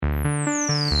Hello,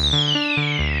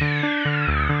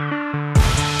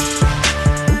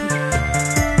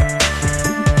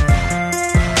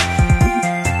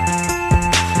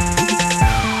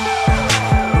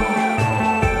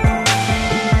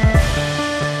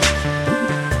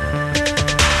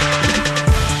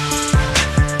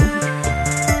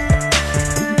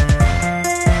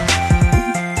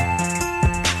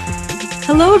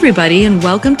 everybody, and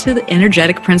welcome to the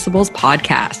Energetic Principles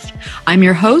podcast. I'm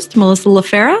your host, Melissa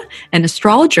LaFera, an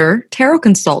astrologer, tarot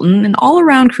consultant, and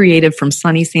all-around creative from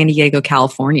sunny San Diego,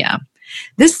 California.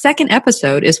 This second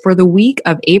episode is for the week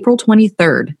of April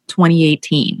 23rd,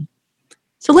 2018.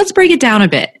 So let's break it down a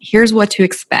bit. Here's what to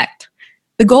expect.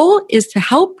 The goal is to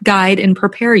help guide and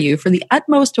prepare you for the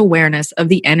utmost awareness of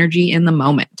the energy in the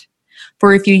moment.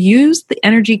 For if you use the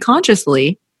energy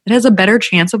consciously, it has a better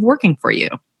chance of working for you.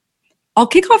 I'll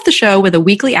kick off the show with a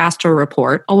weekly astro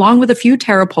report, along with a few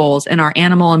tarot polls and our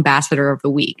animal ambassador of the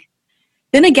week.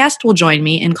 Then a guest will join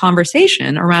me in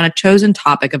conversation around a chosen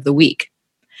topic of the week.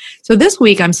 So this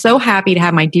week, I'm so happy to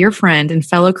have my dear friend and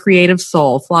fellow creative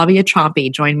soul, Flavia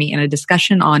Ciampi, join me in a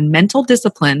discussion on mental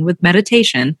discipline with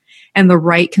meditation and the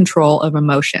right control of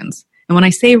emotions. And when I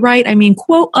say right, I mean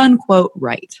quote unquote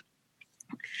right.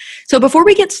 So before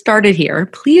we get started here,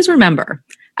 please remember,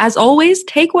 as always,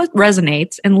 take what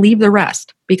resonates and leave the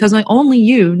rest, because only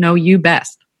you know you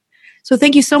best. So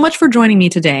thank you so much for joining me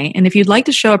today. And if you'd like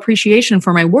to show appreciation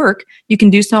for my work, you can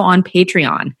do so on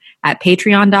Patreon at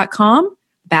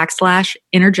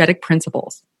patreon.com/energetic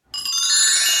principles.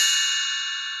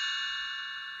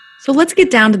 So let's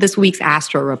get down to this week's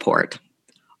astro report.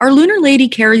 Our lunar lady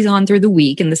carries on through the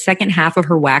week in the second half of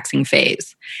her waxing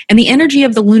phase, and the energy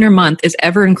of the lunar month is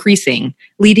ever increasing,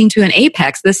 leading to an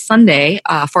apex this Sunday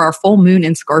for our full moon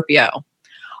in Scorpio.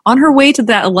 On her way to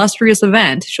that illustrious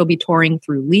event, she'll be touring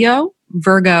through Leo,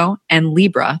 Virgo, and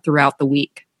Libra throughout the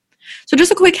week. So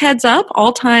just a quick heads up,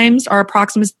 all times are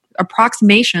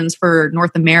approximations for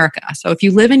North America. So if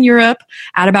you live in Europe,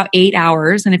 at about 8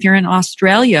 hours, and if you're in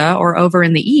Australia or over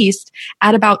in the East,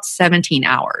 at about 17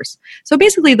 hours. So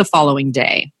basically the following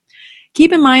day.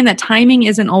 Keep in mind that timing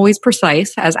isn't always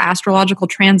precise, as astrological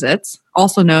transits,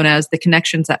 also known as the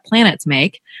connections that planets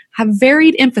make, have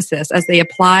varied emphasis as they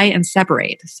apply and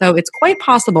separate. So it's quite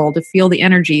possible to feel the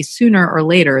energy sooner or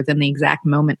later than the exact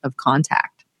moment of contact.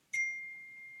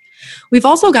 We've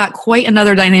also got quite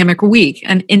another dynamic week,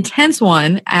 an intense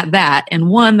one at that, and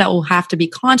one that will have to be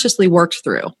consciously worked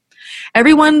through.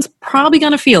 Everyone's probably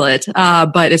going to feel it,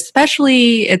 but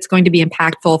especially it's going to be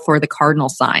impactful for the cardinal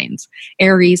signs,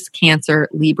 Aries, Cancer,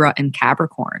 Libra, and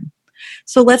Capricorn.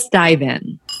 So let's dive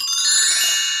in.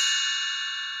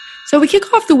 So we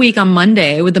kick off the week on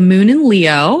Monday with the moon in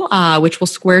Leo, which will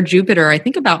square Jupiter, I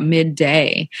think about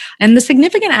midday. And the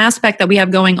significant aspect that we have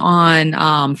going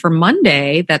on for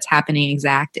Monday that's happening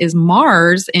exact is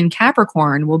Mars in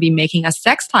Capricorn will be making a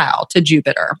sextile to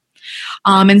Jupiter.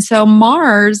 And so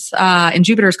Mars and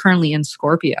Jupiter is currently in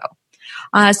Scorpio.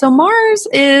 So Mars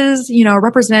is,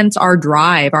 represents our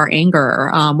drive, our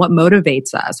anger, what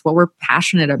motivates us, what we're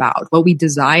passionate about, what we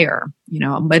desire,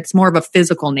 but it's more of a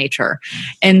physical nature.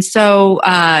 And so,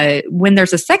 when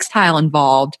there's a sextile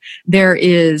involved, there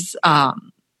is,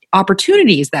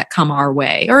 opportunities that come our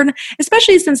way, or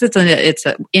especially since it's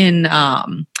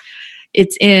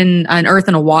in an earth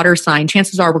and a water sign,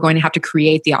 chances are we're going to have to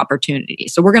create the opportunity.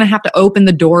 So we're going to have to open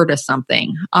the door to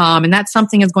something. And that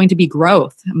something is going to be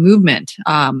growth, movement,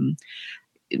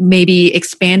 maybe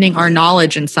expanding our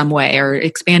knowledge in some way, or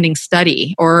expanding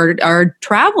study, or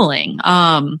traveling,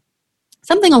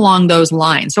 something along those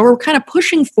lines. So we're kind of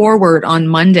pushing forward on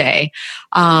Monday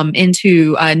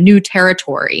into new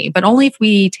territory, but only if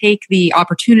we take the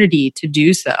opportunity to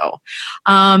do so.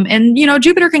 And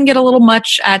Jupiter can get a little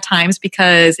much at times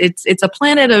because it's a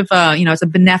planet of it's a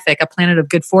benefic, a planet of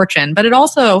good fortune, but it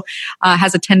also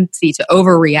has a tendency to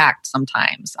overreact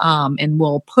sometimes and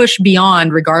will push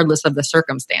beyond regardless of the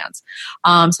circumstance.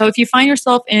 So if you find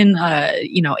yourself in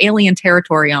alien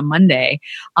territory on Monday,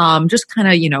 just kind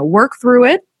of work through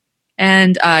it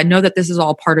and know that this is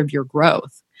all part of your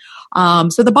growth.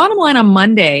 So the bottom line on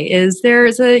Monday is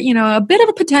there's a bit of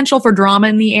a potential for drama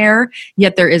in the air,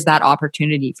 yet there is that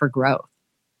opportunity for growth.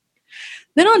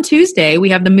 Then on Tuesday, we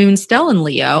have the moon still in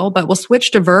Leo, but we'll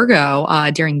switch to Virgo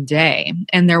during the day.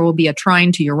 And there will be a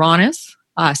trine to Uranus,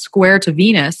 square to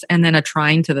Venus, and then a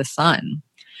trine to the sun.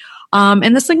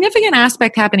 And the significant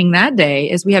aspect happening that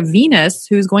day is we have Venus,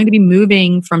 who's going to be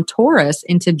moving from Taurus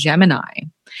into Gemini.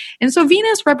 And so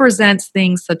Venus represents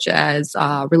things such as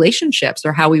relationships,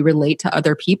 or how we relate to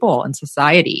other people and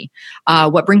society,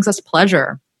 what brings us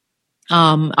pleasure.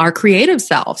 our creative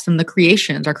selves and the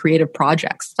creations, our creative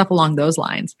projects, stuff along those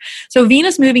lines. So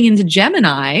Venus moving into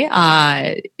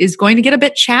Gemini is going to get a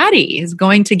bit chatty, is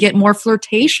going to get more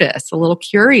flirtatious, a little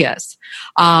curious,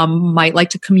 might like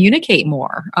to communicate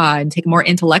more and take a more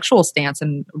intellectual stance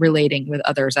in relating with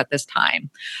others at this time.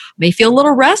 May feel a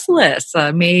little restless,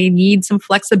 may need some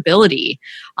flexibility,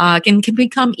 can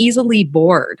become easily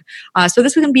bored. So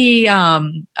this is going to be,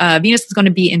 Venus is going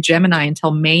to be in Gemini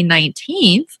until May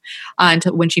 19th.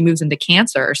 Until when she moves into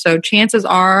Cancer. So chances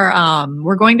are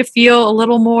we're going to feel a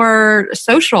little more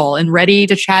social and ready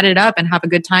to chat it up and have a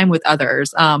good time with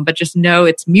others. But just know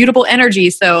it's mutable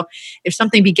energy. So if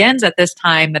something begins at this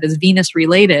time that is Venus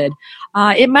related,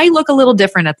 it might look a little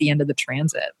different at the end of the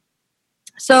transit.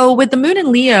 So with the moon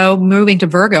in Leo moving to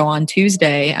Virgo on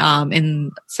Tuesday,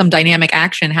 and some dynamic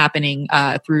action happening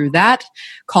through that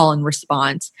call and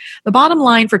response, the bottom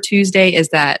line for Tuesday is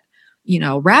that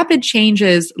rapid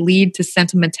changes lead to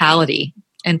sentimentality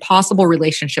and possible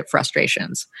relationship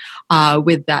frustrations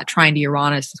with that trine to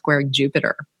Uranus squaring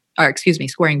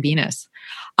squaring Venus.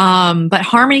 But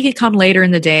harmony can come later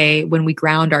in the day when we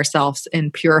ground ourselves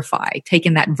and purify,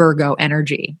 taking that Virgo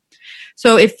energy.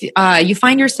 So if you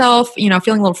find yourself, feeling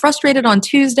a little frustrated on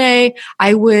Tuesday,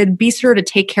 I would be sure to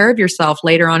take care of yourself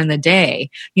later on in the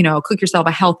day. Cook yourself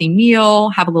a healthy meal,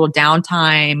 have a little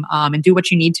downtime, and do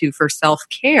what you need to for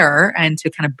self-care and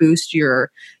to kind of boost your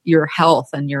health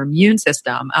and your immune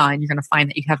system. And you're going to find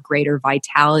that you have greater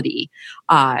vitality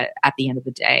at the end of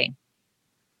the day.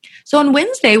 So on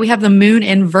Wednesday, we have the moon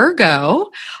in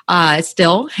Virgo,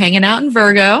 still hanging out in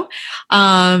Virgo,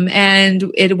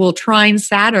 and it will trine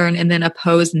Saturn and then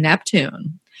oppose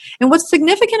Neptune. And what's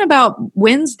significant about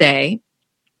Wednesday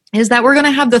is that we're going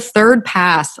to have the third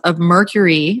pass of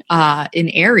Mercury in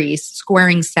Aries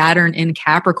squaring Saturn in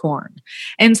Capricorn.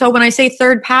 And so when I say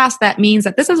third pass, that means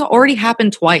that this has already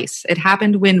happened twice. It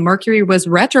happened when Mercury was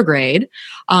retrograde,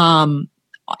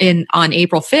 on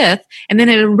April 5th. And then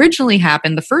it originally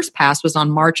happened, the first pass was on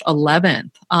March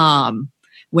 11th,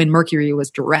 when Mercury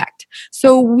was direct.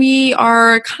 So we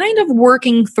are kind of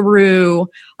working through,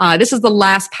 this is the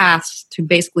last pass to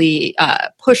basically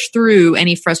push through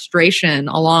any frustration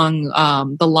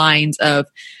along the lines of,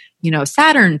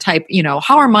 Saturn type,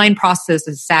 how our mind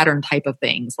processes Saturn type of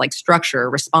things like structure,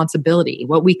 responsibility,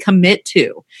 what we commit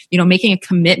to, making a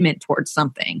commitment towards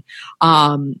something,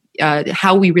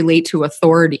 how we relate to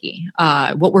authority,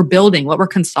 what we're building, what we're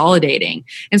consolidating.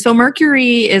 And so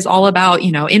Mercury is all about,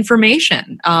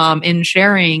 information, and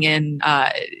sharing and,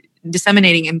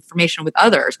 disseminating information with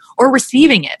others or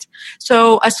receiving it.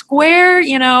 So a square,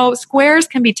 squares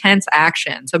can be tense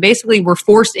action. So basically we're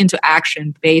forced into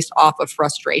action based off of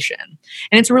frustration.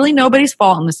 And it's really nobody's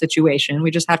fault in the situation. We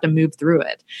just have to move through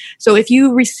it. So if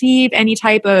you receive any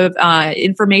type of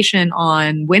information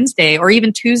on Wednesday or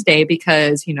even Tuesday,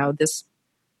 because,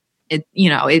 it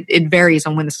varies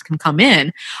on when this can come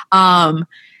in,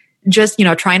 just,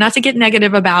 try not to get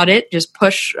negative about it. Just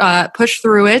push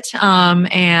through it.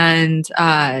 And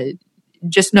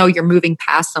just know you're moving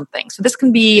past something. So this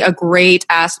can be a great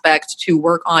aspect to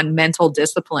work on mental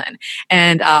discipline.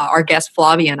 And our guest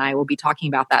Flavia and I will be talking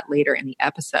about that later in the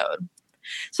episode.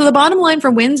 So the bottom line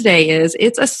for Wednesday is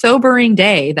it's a sobering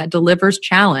day that delivers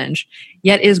challenge,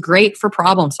 yet is great for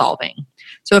problem solving.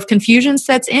 So if confusion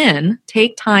sets in,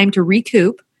 take time to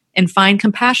recoup and find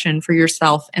compassion for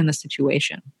yourself and the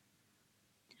situation.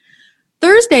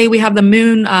 Thursday, we have the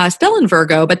moon still in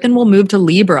Virgo, but then we'll move to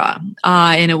Libra,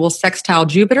 and it will sextile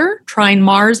Jupiter, trine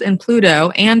Mars and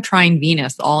Pluto, and trine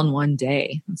Venus all in one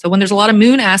day. So when there's a lot of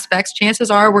moon aspects,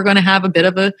 chances are we're going to have a bit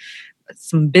of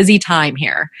some busy time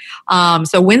here.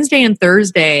 So Wednesday and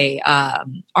Thursday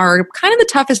are kind of the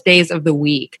toughest days of the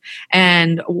week.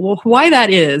 And why that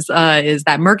is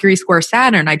that Mercury square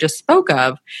Saturn I just spoke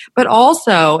of, but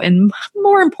also, and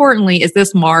more importantly, is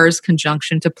this Mars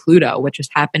conjunction to Pluto, which is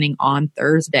happening on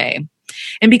Thursday.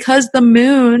 And because the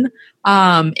moon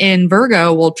in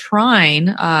Virgo will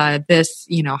trine this,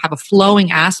 have a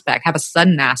flowing aspect, have a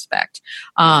sudden aspect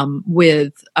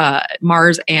with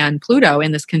Mars and Pluto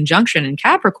in this conjunction in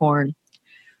Capricorn,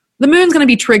 the moon's going to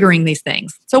be triggering these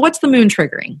things. So what's the moon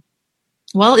triggering?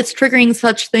 Well, it's triggering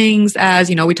such things as,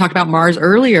 we talked about Mars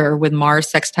earlier with Mars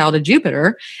sextile to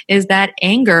Jupiter, is that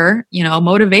anger,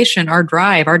 motivation, our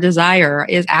drive, our desire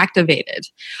is activated.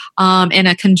 And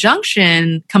a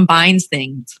conjunction combines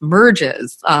things,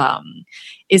 merges,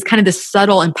 is kind of this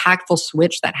subtle, impactful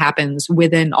switch that happens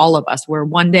within all of us, where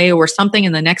one day we're something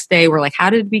and the next day we're like, how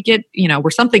did we get, we're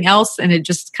something else, and it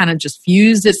just kind of just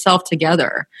fused itself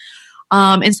together.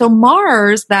 And so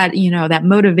Mars, that, that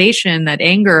motivation, that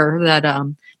anger,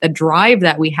 that drive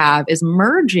that we have is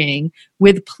merging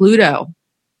with Pluto.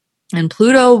 And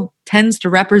Pluto tends to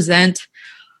represent,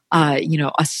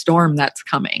 a storm that's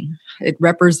coming. It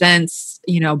represents,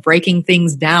 breaking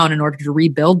things down in order to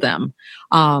rebuild them.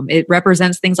 It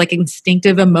represents things like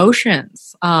instinctive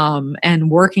emotions, and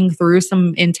working through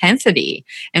some intensity.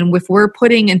 And if we're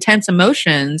putting intense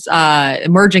emotions,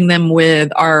 merging them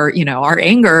with our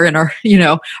anger and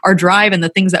our drive and the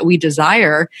things that we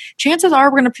desire, chances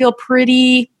are we're going to feel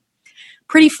pretty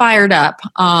fired up,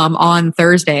 on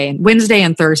Thursday, Wednesday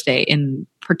and Thursday in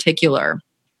particular.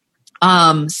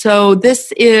 So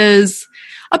this is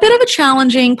a bit of a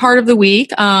challenging part of the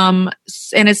week. And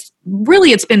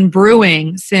it's been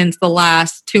brewing since the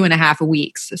last 2.5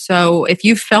 weeks. So if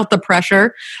you've felt the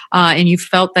pressure, and you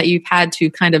felt that you've had to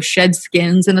kind of shed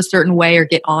skins in a certain way or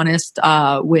get honest,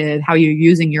 with how you're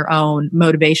using your own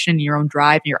motivation, your own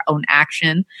drive, your own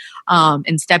action,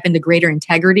 and step into greater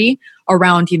integrity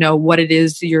around, what it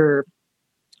is you're,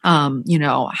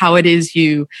 how it is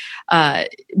you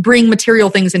bring material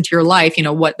things into your life,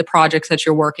 what the projects that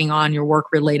you're working on, your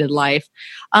work-related life,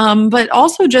 but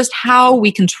also just how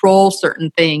we control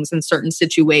certain things in certain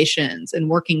situations and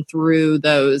working through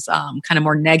those kind of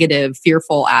more negative,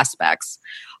 fearful aspects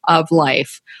of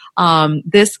life.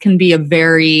 This can be a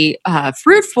very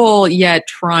fruitful yet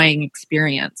trying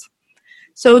experience.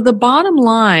 So the bottom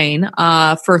line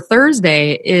for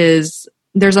Thursday is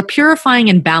there's a purifying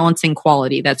and balancing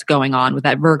quality that's going on with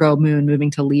that Virgo moon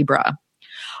moving to Libra.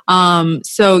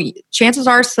 So chances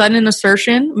are sudden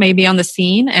assertion may be on the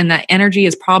scene, and that energy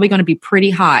is probably going to be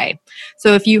pretty high.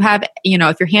 So if you have,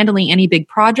 if you're handling any big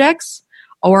projects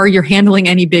or you're handling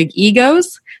any big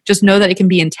egos, just know that it can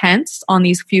be intense on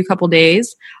these couple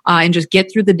days, and just get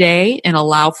through the day and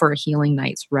allow for a healing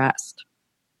night's rest.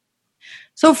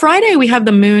 So Friday, we have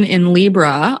the moon in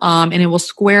Libra, and it will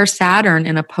square Saturn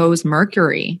and oppose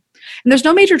Mercury. And there's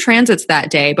no major transits that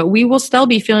day, but we will still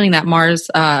be feeling that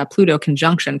Mars-Pluto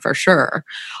conjunction for sure.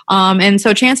 And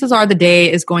so chances are the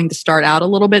day is going to start out a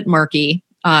little bit murky,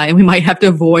 and we might have to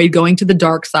avoid going to the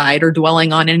dark side or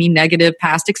dwelling on any negative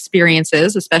past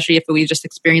experiences, especially if we just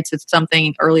experienced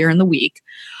something earlier in the week.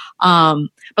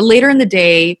 But later in the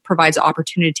day provides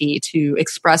opportunity to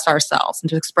express ourselves and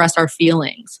to express our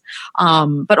feelings.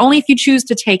 But only if you choose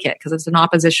to take it, because it's in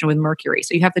opposition with Mercury.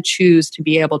 So you have to choose to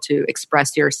be able to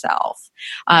express yourself.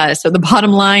 So the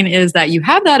bottom line is that you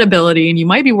have that ability and you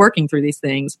might be working through these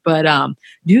things, but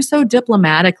do so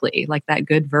diplomatically, like that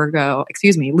good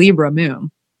Libra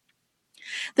moon.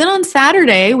 Then on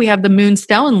Saturday, we have the moon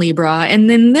still in Libra. And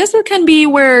then this can be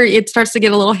where it starts to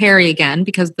get a little hairy again,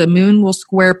 because the moon will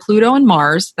square Pluto and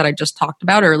Mars that I just talked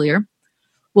about earlier,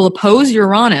 will oppose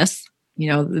Uranus,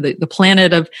 the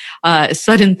planet of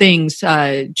sudden things,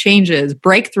 changes,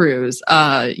 breakthroughs,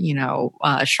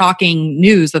 shocking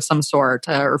news of some sort,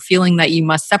 or feeling that you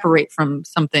must separate from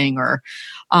something, or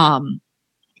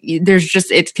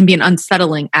it can be an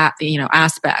unsettling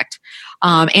aspect.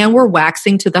 And we're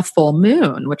waxing to the full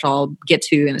moon, which I'll get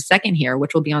to in a second here,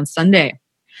 which will be on Sunday.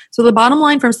 So the bottom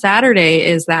line from Saturday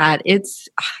is that it's,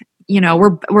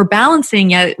 we're balancing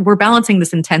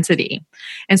this intensity.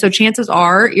 And so chances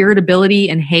are irritability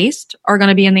and haste are going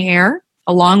to be in the air,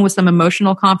 along with some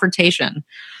emotional confrontation.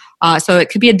 So it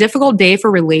could be a difficult day for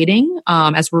relating,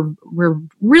 as we're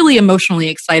really emotionally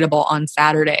excitable on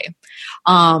Saturday.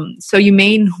 So you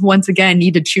may once again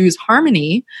need to choose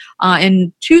harmony,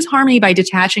 and choose harmony by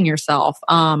detaching yourself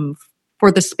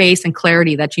for the space and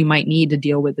clarity that you might need to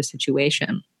deal with the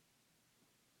situation.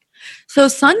 So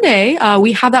Sunday,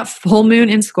 we have that full moon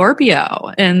in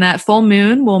Scorpio, and that full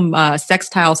moon will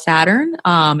sextile Saturn,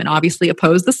 and obviously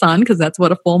oppose the sun, because that's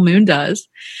what a full moon does.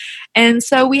 And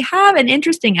so we have an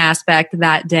interesting aspect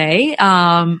that day.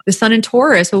 The sun in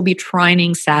Taurus will be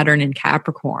trining Saturn in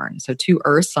Capricorn, so 2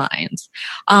 earth signs.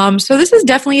 So this is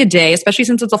definitely a day, especially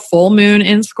since it's a full moon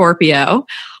in Scorpio.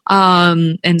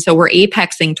 And so we're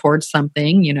apexing towards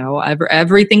something,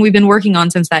 everything we've been working on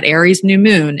since that Aries new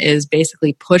moon is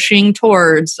basically pushing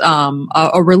towards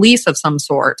a release of some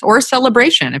sort, or a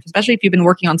celebration, especially if you've been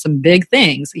working on some big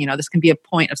things. This can be a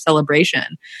point of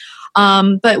celebration.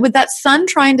 But with that sun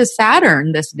trine to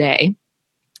Saturn this day,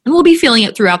 and we'll be feeling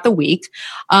it throughout the week.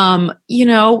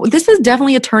 This is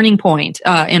definitely a turning point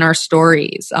in our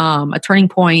stories, a turning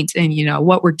point in,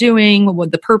 what we're doing,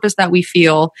 what the purpose that we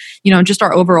feel, just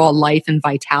our overall life and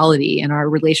vitality and our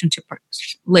relationship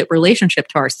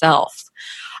to ourselves.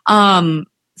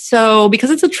 So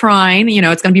because it's a trine,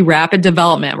 it's going to be rapid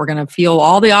development. We're going to feel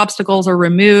all the obstacles are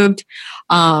removed.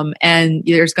 And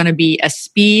there's going to be a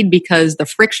speed because the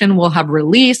friction will have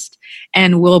released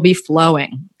and will be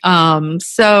flowing.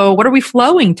 So what are we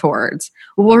flowing towards?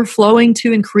 Well, we're flowing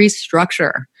to increase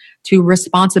structure, to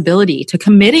responsibility, to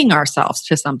committing ourselves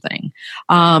to something,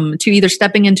 to either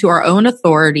stepping into our own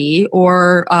authority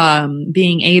or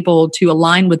being able to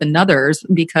align with another's,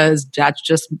 because that's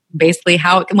just basically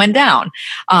how it went down.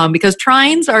 Because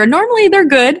trines are normally they're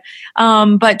good,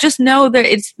 but just know that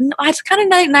it's kind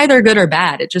of neither good or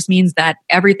bad. It just means that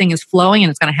everything is flowing and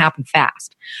it's going to happen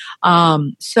fast.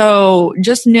 So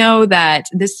just know that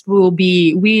this will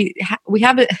be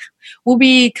we'll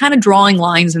be kind of drawing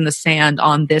lines in the sand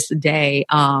on this day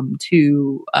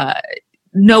to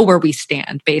know where we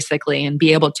stand, basically, and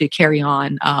be able to carry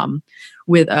on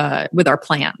with our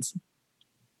plans.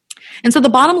 And so the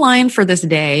bottom line for this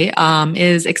day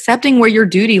is accepting where your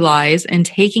duty lies and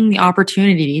taking the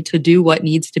opportunity to do what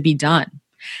needs to be done,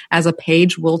 as a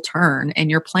page will turn and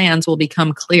your plans will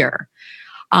become clear.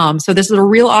 So this is a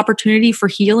real opportunity for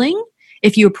healing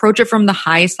if you approach it from the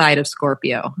high side of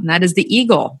Scorpio. And that is the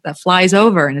eagle that flies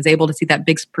over and is able to see that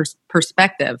big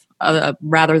perspective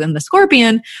rather than the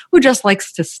scorpion who just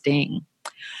likes to sting.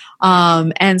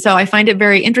 And so I find it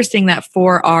very interesting that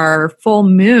for our full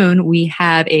moon, we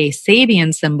have a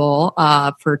Sabian symbol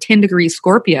for 10 degrees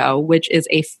Scorpio, which is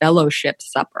a fellowship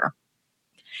supper.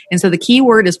 And so the key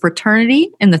word is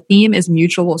fraternity and the theme is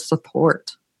mutual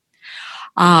support.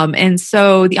 And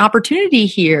so the opportunity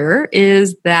here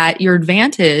is that your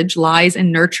advantage lies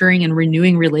in nurturing and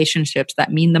renewing relationships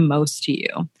that mean the most to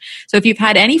you. So if you've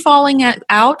had any falling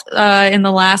out in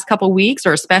the last couple of weeks,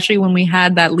 or especially when we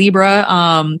had that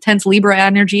tense Libra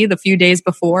energy the few days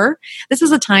before, this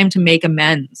is a time to make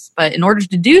amends. But in order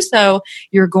to do so,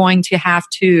 you're going to have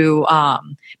to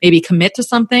maybe commit to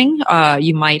something.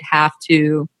 You might have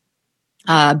to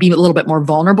be a little bit more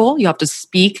vulnerable. You have to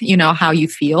speak, how you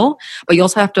feel, but you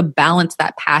also have to balance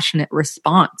that passionate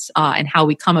response and how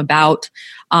we come about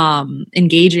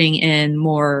engaging in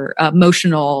more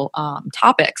emotional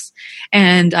topics.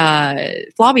 And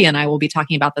Flavia and I will be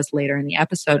talking about this later in the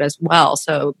episode as well.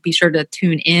 So be sure to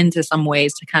tune in to some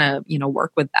ways to kind of,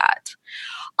 work with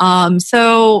that.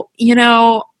 So,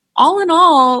 all in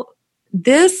all,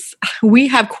 we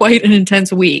have quite an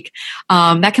intense week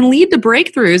that can lead to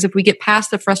breakthroughs if we get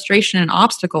past the frustration and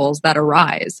obstacles that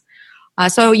arise.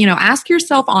 So, ask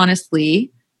yourself honestly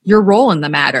your role in the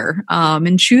matter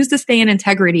and choose to stay in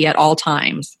integrity at all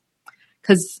times.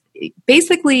 Because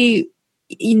basically,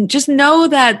 just know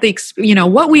that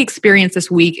what we experience this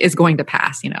week is going to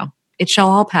pass. It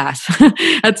shall all pass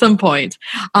at some point.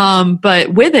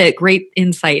 But with it, great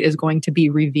insight is going to be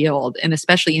revealed, and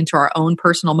especially into our own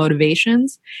personal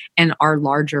motivations and our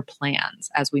larger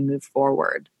plans as we move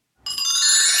forward.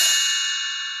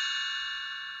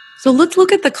 So let's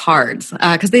look at the cards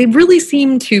because they really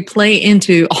seem to play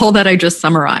into all that I just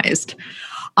summarized.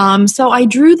 So I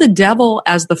drew the Devil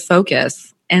as the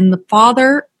focus and the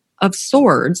Father of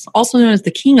Swords, also known as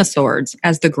the King of Swords,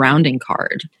 as the grounding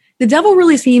card. The Devil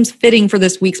really seems fitting for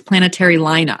this week's planetary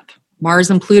lineup.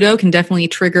 Mars and Pluto can definitely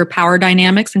trigger power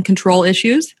dynamics and control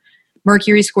issues.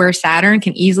 Mercury square Saturn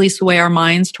can easily sway our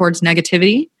minds towards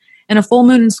negativity. And a full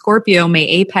moon in Scorpio may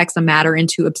apex a matter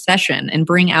into obsession and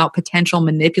bring out potential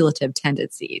manipulative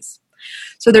tendencies.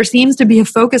 So there seems to be a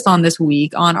focus on this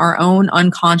week on our own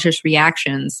unconscious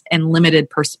reactions and limited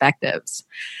perspectives.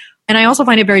 And I also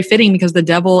find it very fitting because the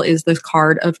Devil is the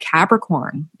card of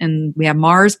Capricorn. And we have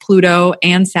Mars, Pluto,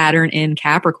 and Saturn in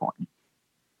Capricorn.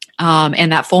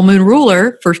 And that full moon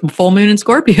ruler for full moon in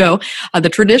Scorpio, the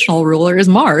traditional ruler is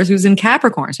Mars, who's in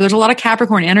Capricorn. So there's a lot of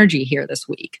Capricorn energy here this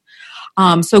week.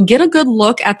 So get a good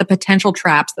look at the potential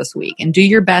traps this week and do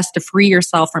your best to free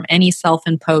yourself from any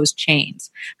self-imposed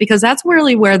chains, because that's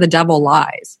really where the Devil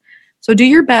lies. So do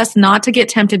your best not to get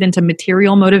tempted into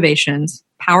material motivations,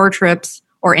 power trips,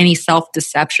 or any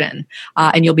self-deception,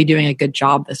 and you'll be doing a good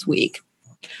job this week.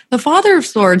 The Father of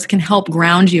Swords can help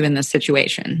ground you in this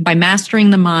situation by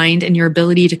mastering the mind and your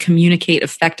ability to communicate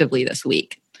effectively this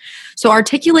week. So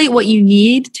articulate what you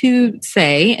need to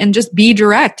say and just be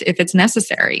direct if it's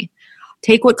necessary.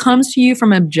 Take what comes to you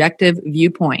from an objective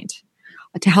viewpoint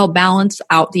to help balance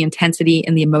out the intensity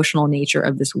and the emotional nature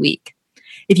of this week.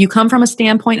 If you come from a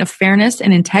standpoint of fairness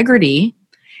and integrity,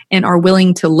 and are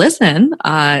willing to listen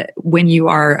when you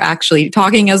are actually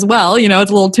talking as well, it's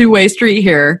a little two-way street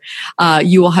here,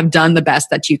 you will have done the best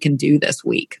that you can do this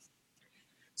week.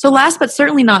 So last but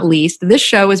certainly not least, this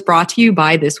show is brought to you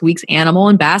by this week's animal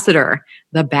ambassador,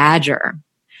 the badger.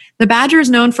 The badger is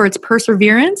known for its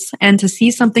perseverance and to see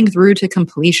something through to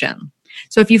completion.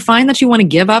 So if you find that you want to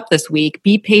give up this week,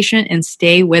 be patient and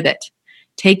stay with it.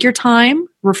 Take your time,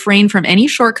 refrain from any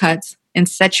shortcuts, and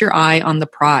set your eye on the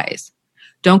prize.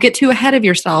 Don't get too ahead of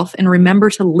yourself and remember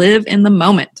to live in the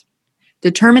moment.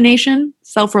 Determination,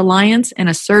 self-reliance, and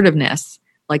assertiveness,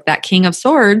 like that King of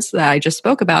Swords that I just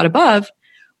spoke about above,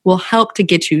 will help to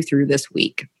get you through this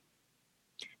week.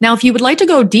 Now, if you would like to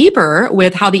go deeper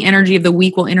with how the energy of the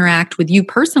week will interact with you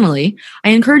personally, I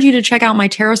encourage you to check out my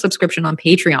tarot subscription on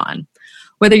Patreon.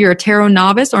 Whether you're a tarot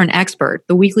novice or an expert,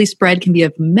 the weekly spread can be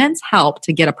of immense help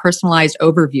to get a personalized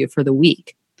overview for the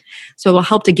week. So it will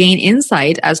help to gain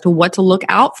insight as to what to look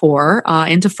out for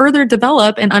and to further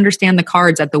develop and understand the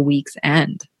cards at the week's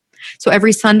end. So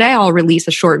every Sunday, I'll release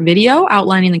a short video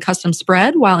outlining the custom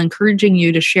spread while encouraging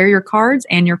you to share your cards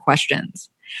and your questions.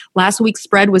 Last week's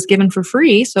spread was given for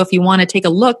free, so if you want to take a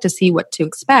look to see what to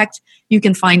expect, you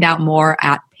can find out more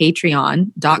at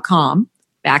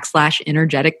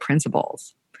patreon.com/energetic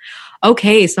principles.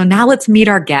 Okay, so now let's meet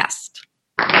our guest.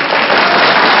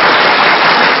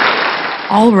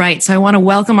 All right, so I want to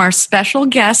welcome our special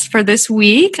guest for this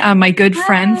week, my good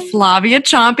friend Flavia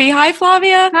Ciampi. Hi,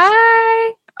 Flavia.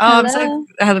 Hi.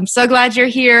 I'm so glad you're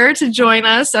here to join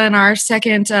us on our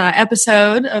second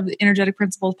episode of the Energetic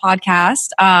Principles podcast.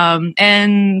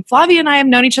 And Flavia and I have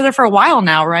known each other for a while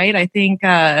now, right? I think,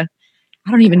 I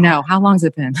don't even know. How long has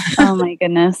it been? Oh my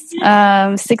goodness.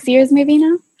 6 years maybe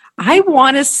now? I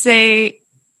want to say,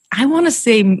 well,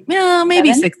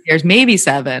 maybe 7? 6 years, maybe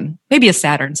 7, maybe a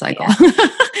Saturn cycle.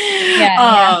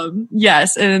 Yeah.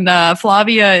 Yes. And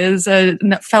Flavia is a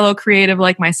fellow creative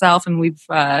like myself, and we've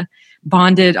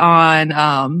bonded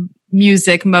on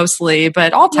music mostly,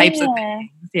 but all types of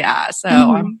things. Yeah. So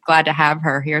I'm glad to have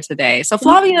her here today. So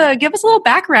Flavia, give us a little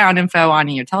background info on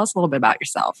you. Tell us a little bit about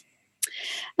yourself.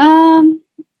 I'm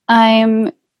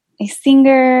a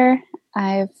singer.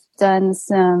 I've done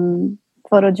some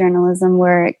photojournalism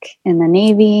work in the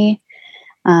Navy.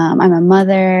 I'm a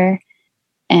mother,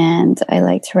 and I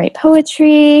like to write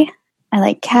poetry. I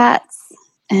like cats,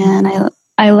 and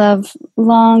I love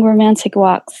long romantic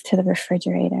walks to the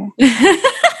refrigerator.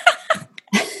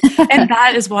 And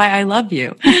that is why I love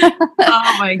you.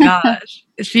 Oh my gosh.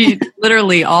 She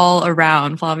literally all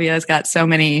around. Flavia's got so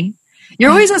many. You're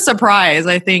always a surprise,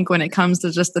 I think, when it comes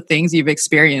to just the things you've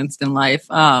experienced in life.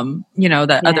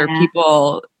 That other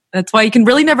people, that's why you can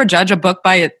really never judge a book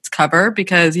by its cover,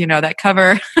 because, that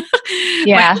cover.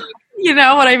 Yeah. You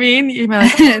know what I mean? You're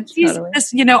like, he's Totally.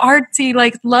 this,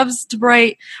 artsy, loves to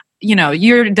write.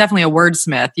 You're definitely a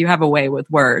wordsmith. You have a way with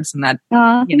words, and that,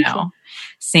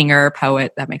 singer,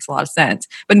 poet, that makes a lot of sense.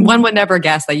 But one would never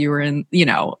guess that you were in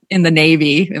the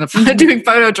Navy, doing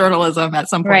photojournalism at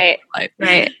some point in your life.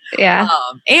 Right. Yeah.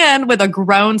 And with a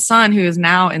grown son who is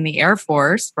now in the Air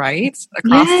Force, right?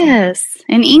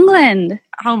 In England.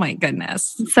 Oh my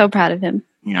goodness. I'm so proud of him.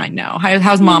 I know.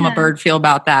 How's Mama Bird feel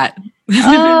about that?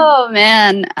 Oh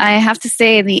man, I have to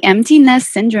say the empty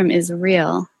nest syndrome is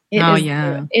real.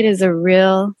 It is a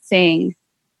real thing.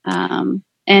 And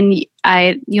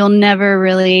you'll never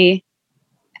really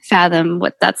fathom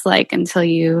what that's like until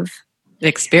you've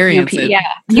experienced it.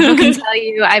 Yeah. People can tell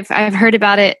you, I've heard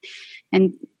about it,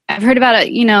 and I've heard about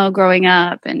it, growing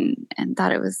up, and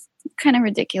thought it was kind of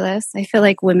ridiculous. I feel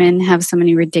like women have so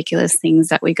many ridiculous things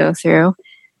that we go through.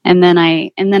 And then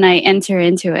I enter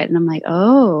into it, and I'm like,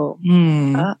 oh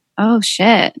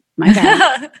shit, my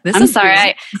bad. I'm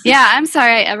sorry. I'm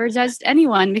sorry I ever judged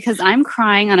anyone, because I'm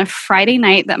crying on a Friday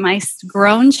night that my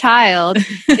grown child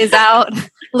is out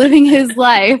living his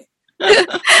life.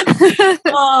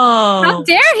 Oh, how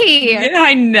dare he? Yeah,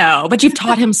 I know, but you've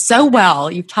taught him so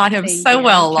well. You've taught him Thank so you.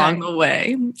 well along the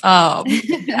way.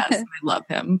 Yes, I love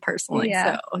him personally.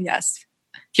 Yeah. So yes.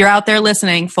 If you're out there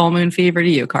listening, full moon fever to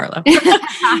you, Carla.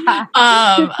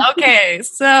 Okay.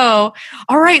 So,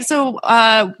 all right. So,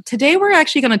 today we're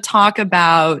actually going to talk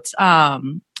about,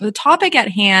 the topic at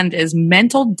hand is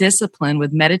mental discipline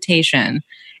with meditation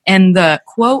and the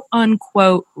quote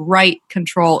unquote right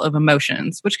control of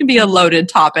emotions, which can be a loaded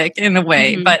topic in a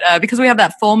way, but because we have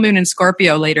that full moon in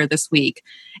Scorpio later this week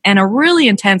and a really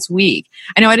intense week.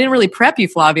 I know I didn't really prep you,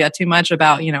 Flavia, too much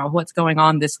about, what's going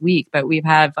on this week, but we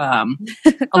have a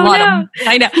lot of,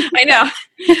 I know,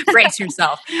 brace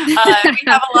yourself. We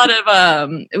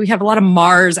have a lot of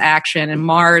Mars action, and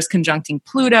Mars conjuncting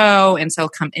Pluto. And so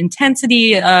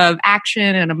intensity of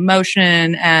action and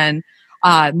emotion, and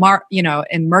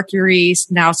and Mercury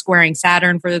now squaring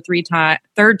Saturn for the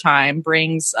third time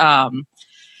brings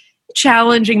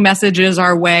challenging messages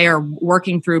our way, or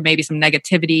working through maybe some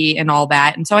negativity and all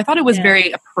that. And so I thought it was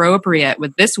very appropriate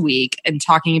with this week and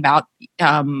talking about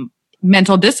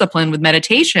mental discipline with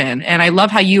meditation. And I love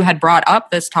how you had brought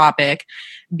up this topic,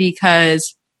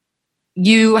 because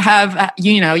you have,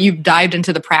 you've dived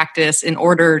into the practice in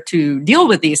order to deal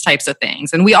with these types of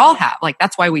things. And we all have, like,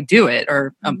 that's why we do it,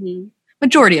 or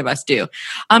majority of us do.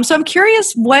 So I'm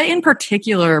curious, what in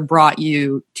particular brought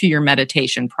you to your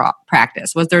meditation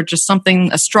practice? Was there just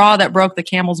something, a straw that broke the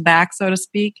camel's back, so to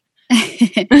speak?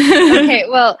 Okay,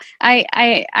 well,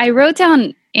 I wrote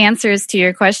down answers to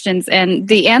your questions, and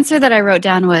the answer that I wrote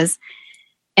down was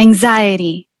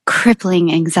anxiety.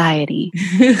 Crippling anxiety.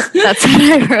 That's what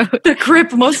I wrote. The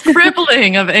most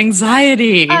crippling of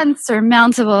anxiety.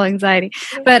 Unsurmountable anxiety.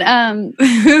 But, I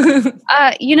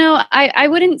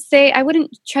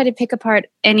wouldn't try to pick apart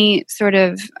any sort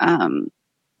of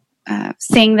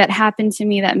thing that happened to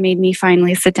me that made me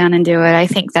finally sit down and do it. I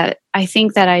think that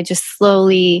I just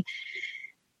slowly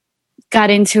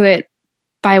got into it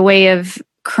by way of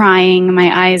crying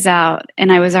my eyes out,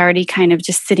 and I was already kind of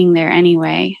just sitting there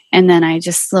anyway. And then I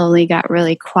just slowly got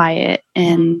really quiet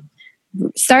and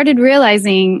started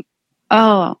realizing,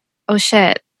 oh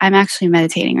shit, I'm actually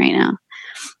meditating right now.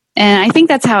 And I think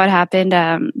that's how it happened.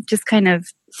 Just kind of,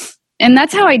 and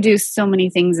that's how I do so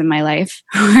many things in my life.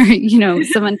 Where,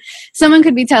 someone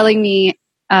could be telling me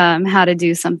how to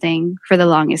do something for the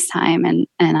longest time, and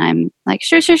I'm like,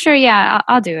 sure, yeah,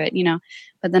 I'll do it,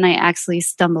 But then I actually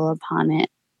stumble upon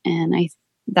it, and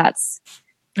that's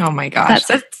oh my gosh,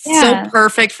 that's so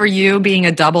perfect for you being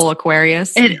a double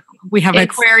Aquarius. We have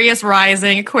Aquarius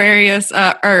rising, Aquarius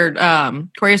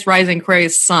rising,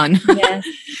 Aquarius sun. Yes,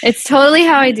 it's totally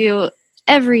how I do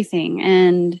everything,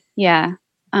 and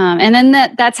and then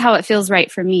that's how it feels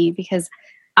right for me, because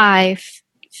I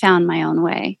found my own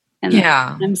way, and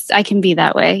I can be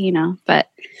that way, but.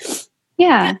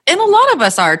 Yeah. And a lot of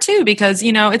us are too, because,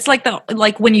 it's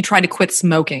like when you try to quit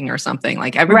smoking or something,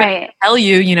 like everybody tell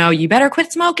you, you better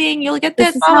quit smoking. You'll get this.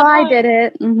 This is how I did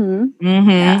it. Mm-hmm. Mm-hmm.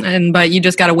 Yeah. But you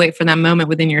just got to wait for that moment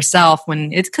within yourself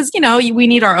when it's because, we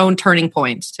need our own turning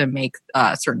points to make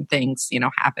certain things,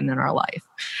 happen in our life.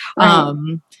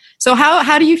 Right. So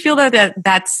how do you feel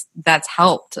that's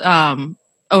helped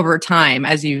over time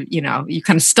as you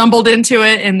kind of stumbled into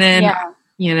it, and then,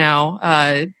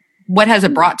 what has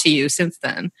it brought to you since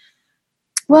then?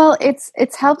 Well,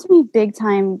 it's helped me big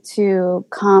time to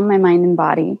calm my mind and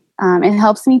body. It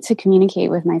helps me to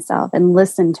communicate with myself and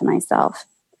listen to myself.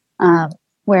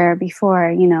 Where before,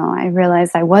 I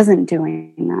realized I wasn't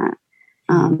doing that.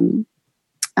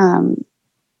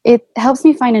 It helps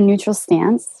me find a neutral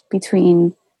stance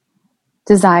between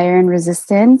desire and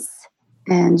resistance,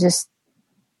 and just,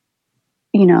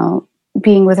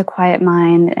 being with a quiet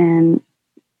mind and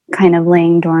kind of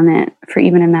laying dormant for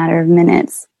even a matter of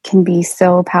minutes can be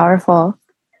so powerful.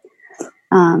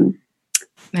 And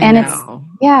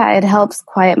it helps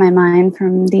quiet my mind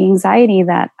from the anxiety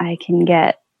that I can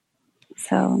get.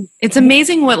 So it's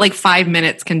amazing what 5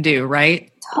 minutes can do,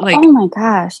 right? Oh my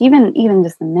gosh, even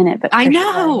just a minute. But I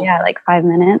know, sure, 5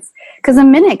 minutes, because a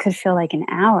minute could feel like an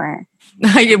hour.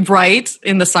 Right,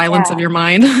 in the silence of your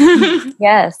mind.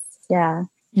 Yes, yeah.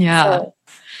 So,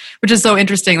 which is so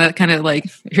interesting that kind of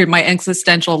here my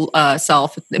existential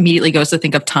self immediately goes to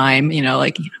think of time,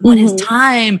 what is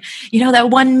time? That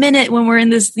 1 minute when we're in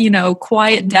this,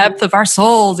 quiet depth of our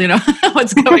souls,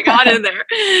 what's going on in there.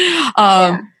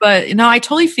 But I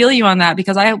totally feel you on that,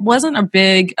 because I wasn't a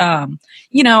big,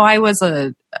 I was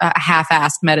a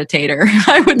half-assed meditator,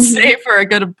 I would say, for a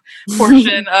good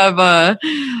portion of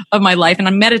my life.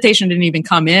 And meditation didn't even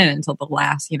come in until the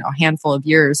last, handful of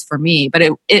years for me. But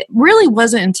it really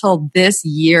wasn't until this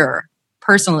year,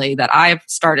 personally, that I've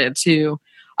started to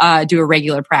do a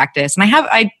regular practice. And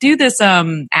I do this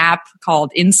app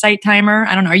called Insight Timer.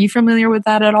 I don't know. Are you familiar with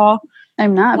that at all?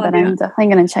 I'm not, but I'm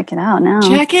definitely going to check it out now.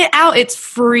 Check it out. It's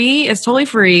free. It's totally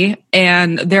free.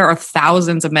 And there are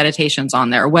thousands of meditations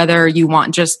on there, whether you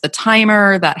want just the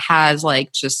timer that has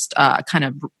just kind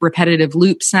of repetitive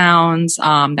loop sounds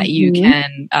that you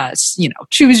can,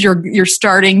 choose your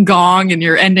starting gong and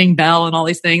your ending bell and all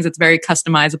these things. It's very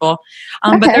customizable.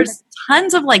 But there's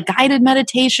tons of guided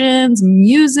meditations,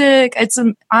 music.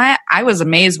 I was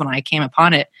amazed when I came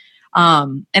upon it.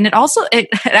 And it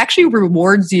actually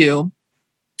rewards you.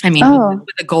 With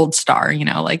a gold star,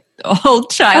 the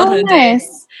old childhood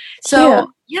days.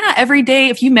 So every day,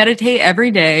 if you meditate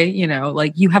every day,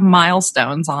 you have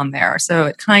milestones on there. So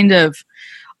it kind of,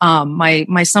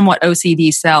 my somewhat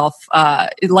OCD self,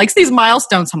 it likes these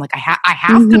milestones. So I'm like, I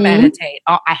have to meditate.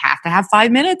 Oh, I have to have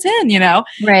 5 minutes in,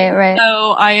 Right.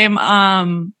 So I am,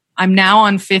 I'm now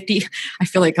on 50. I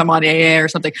feel like I'm on AA or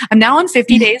something. I'm now on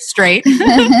 50 days straight.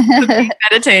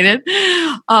 Meditated.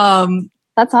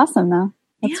 That's awesome though.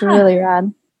 That's really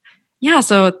rad. Yeah.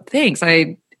 So thanks.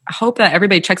 I hope that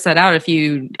everybody checks that out if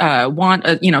you want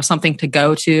something to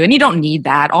go to, and you don't need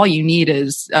that. All you need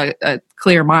is a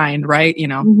clear mind, right?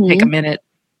 Take a minute,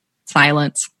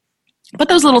 silence. But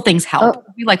those little things help.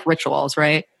 We like rituals,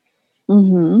 right?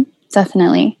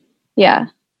 Definitely. Yeah.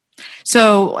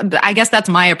 So I guess that's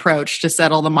my approach to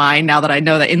settle the mind now that I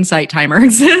know that Insight Timer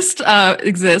exists.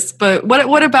 But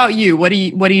what about you? What do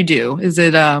you do? Is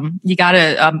it you got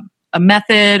a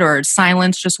method, or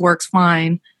silence just works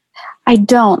fine? I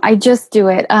don't. I just do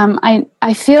it.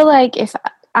 I feel like if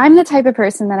I'm the type of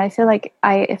person that I feel like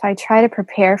if I try to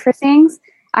prepare for things,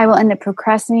 I will end up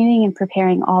procrastinating and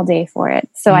preparing all day for it.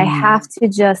 So I have to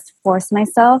just force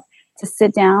myself to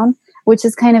sit down, which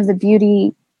is kind of the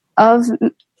beauty of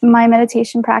my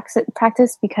meditation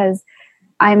practice, because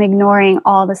I'm ignoring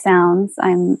all the sounds.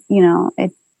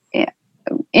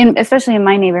 Especially in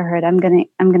my neighborhood, I'm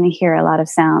gonna hear a lot of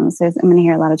sounds. I'm gonna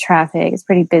hear a lot of traffic. It's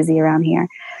pretty busy around here,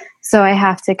 so I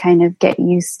have to kind of get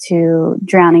used to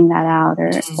drowning that out,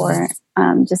 or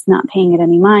just not paying it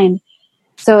any mind.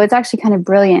 So it's actually kind of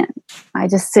brilliant. I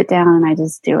just sit down and I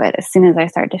just do it as soon as I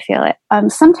start to feel it.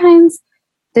 Sometimes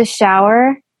the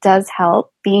shower does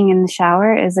help. Being in the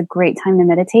shower is a great time to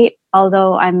meditate.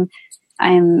 Although I'm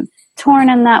torn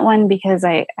on that one, because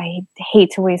I hate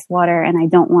to waste water, and I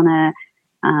don't want to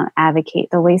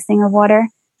advocate the wasting of water.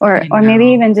 Or maybe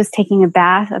even just taking a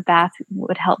bath. A bath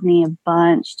would help me a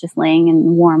bunch. Just laying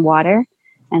in warm water,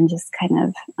 and just kind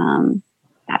of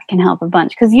that can help a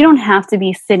bunch, because you don't have to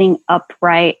be sitting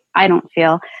upright. I don't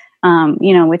feel.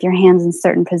 With your hands in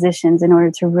certain positions in order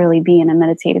to really be in a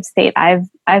meditative state. I've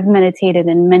meditated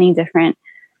in many different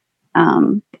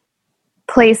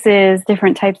places,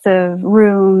 different types of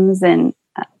rooms, and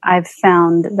I've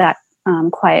found that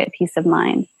quiet peace of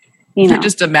mind. I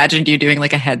just imagined you doing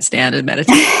like a headstand and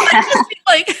meditating,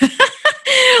 like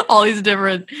all these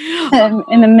different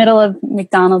in the middle of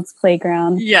McDonald's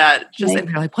playground. Yeah, just they're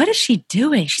like, what is she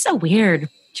doing? She's so weird.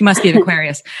 She must be an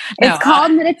Aquarius. It's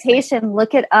called meditation.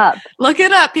 Look it up. Look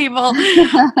it up, people.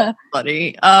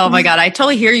 Funny. Oh my God. I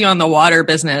totally hear you on the water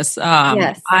business.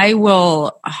 Yes. I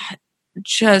will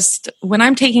just, when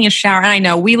I'm taking a shower, and I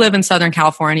know we live in Southern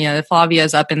California,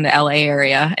 Flavia's up in the LA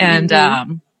area, and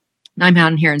I'm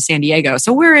down here in San Diego.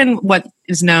 So we're in what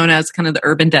is known as kind of the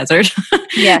urban desert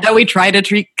that we try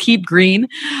to keep green.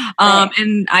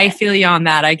 And I feel you on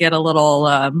that. I get a little,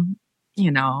 I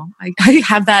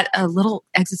have that a little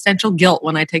existential guilt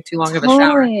when I take too long of a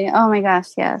shower. Oh my gosh,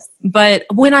 yes. But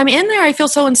when I'm in there, I feel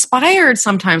so inspired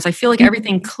sometimes. I feel like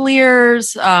everything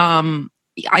clears.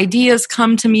 Ideas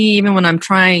come to me even when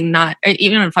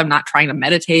even if I'm not trying to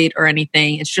meditate or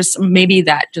anything. It's just maybe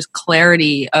that just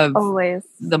clarity of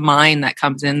the mind that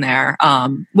comes in there,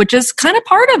 which is kind of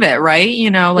part of it, right?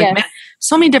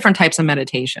 So many different types of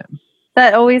meditation.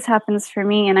 That always happens for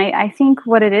me. And I think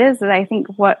what it is I think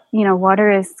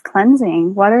water is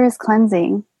cleansing. Water is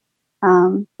cleansing.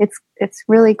 It's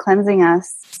really cleansing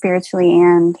us spiritually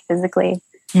and physically.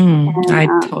 I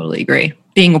totally agree.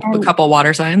 Being a couple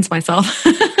water signs myself.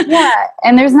 Yeah.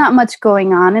 And there's not much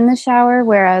going on in the shower,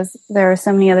 whereas there are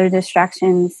so many other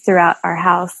distractions throughout our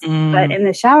house. But in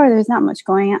the shower, there's not much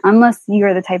going on, unless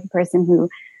you're the type of person who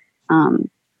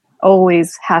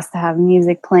always has to have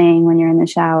music playing when you're in the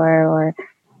shower, or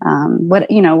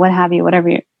what have you,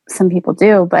 whatever some people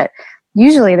do. But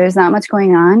usually there's not much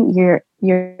going on.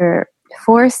 You're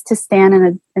forced to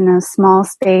stand in a small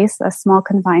space, a small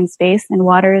confined space, and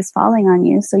water is falling on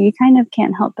you. So you kind of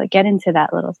can't help but get into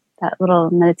that little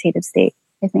meditative state,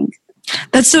 I think.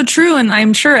 That's so true. And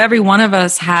I'm sure every one of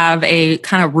us have a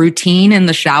kind of routine in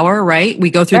the shower, right? We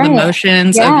go through the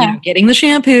motions of getting the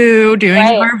shampoo, doing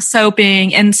our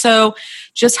soaping. And so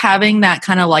just having that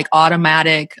kind of like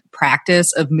automatic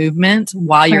practice of movement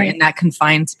while you're in that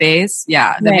confined space.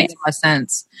 Yeah, that makes a lot of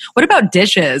sense. What about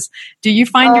dishes? Do you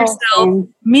find yourself?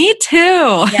 Me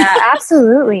too. Yeah,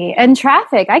 absolutely. And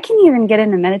traffic. I can even get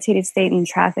in a meditative state in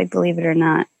traffic, believe it or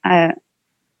not.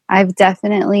 I've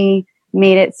definitely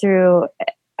made it through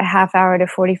a half hour to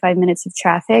 45 minutes of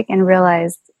traffic and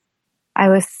realized I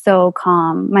was so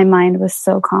calm. My mind was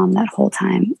so calm that whole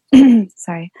time.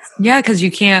 Sorry. Yeah, because you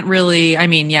can't really,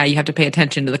 you have to pay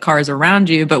attention to the cars around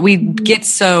you, but we get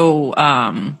so,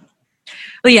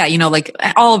 like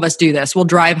all of us do this. We'll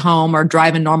drive home or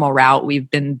drive a normal route. We've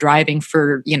been driving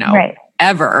for,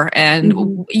 ever.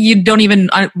 And you don't even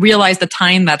realize the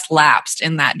time that's lapsed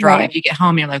in that drive. Right. You get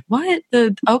home, you're like, what?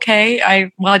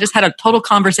 I just had a total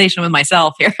conversation with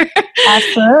myself here.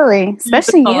 Absolutely.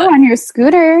 Especially you on your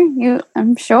scooter,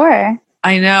 I'm sure.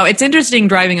 I know. It's interesting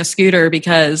driving a scooter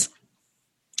because,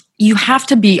 you have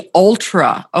to be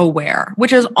ultra aware,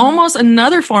 which is almost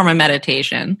another form of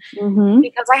meditation,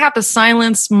 because I have to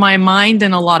silence my mind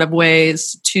in a lot of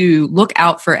ways to look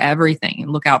out for everything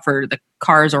and look out for the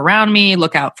cars around me,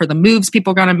 look out for the moves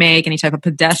people are going to make, any type of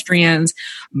pedestrians,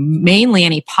 mainly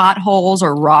any potholes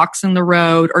or rocks in the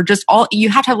road, or just you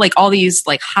have to have like all these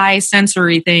like high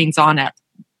sensory things on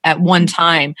at one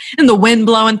time, and the wind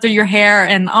blowing through your hair.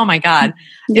 And oh my God,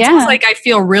 it's almost like I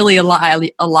feel really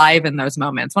alive in those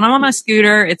moments. When I'm on my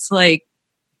scooter, it's like,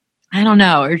 I don't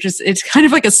know, it's kind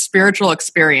of like a spiritual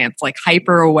experience, like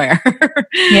hyper aware.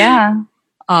 Yeah,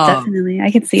 definitely. I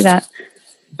could see that.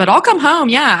 But I'll come home.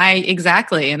 Yeah,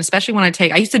 exactly. And especially when I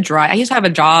used to have a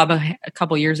job a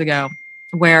couple years ago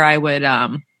where I would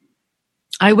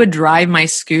drive my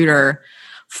scooter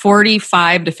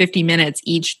 45 to 50 minutes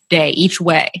each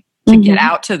way to get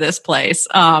out to this place,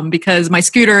 because my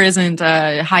scooter isn't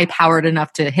high powered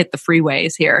enough to hit the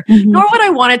freeways here, nor would I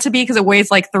want it to be, because it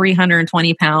weighs like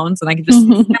 320 pounds and I can just see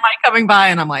somebody coming by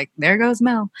and I'm like, there goes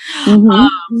Mel.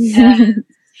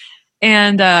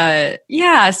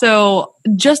 So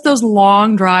just those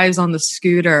long drives on the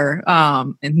scooter,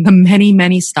 and the many,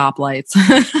 many stoplights.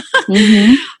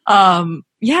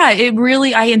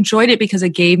 I enjoyed it because it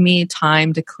gave me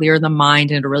time to clear the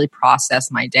mind and to really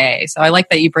process my day. So I like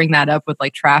that you bring that up with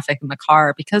like traffic in the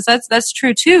car, because that's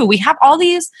true too. We have all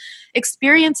these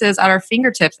experiences at our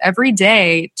fingertips every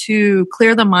day to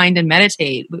clear the mind and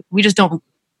meditate. We just don't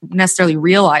necessarily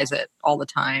realize it all the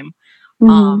time.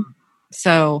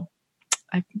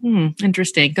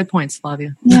 Interesting. Good points,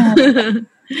 Flavia.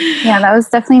 Yeah, that was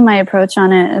definitely my approach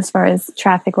on it as far as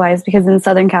traffic wise, because in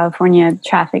Southern California,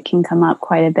 traffic can come up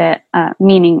quite a bit,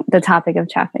 meaning the topic of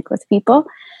traffic with people.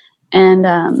 And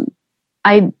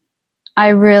I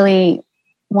really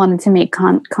wanted to make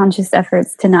conscious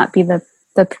efforts to not be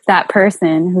that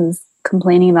person who's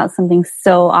complaining about something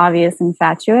so obvious and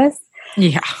fatuous.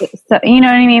 Yeah. So, you know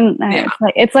what I mean? Yeah.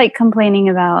 It's like complaining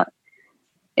about,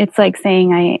 it's like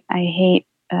saying I hate,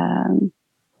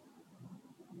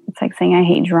 it's like saying I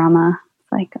hate drama.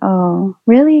 It's like, oh,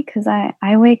 really? Because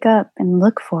I wake up and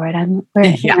look for it.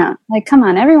 Like, come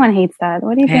on, everyone hates that.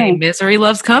 What do you think? Misery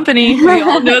loves company. We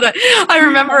all know that. I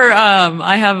remember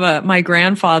I have my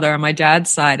grandfather on my dad's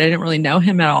side. I didn't really know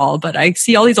him at all, but I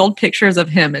see all these old pictures of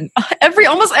him, and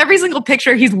almost every single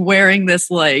picture he's wearing this,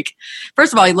 like,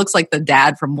 first of all, he looks like the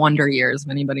dad from Wonder Years, if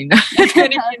anybody knows,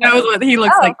 knows what he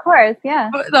looks like. Of course, yeah.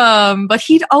 But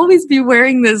he'd always be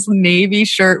wearing this navy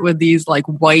shirt with these like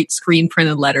white screen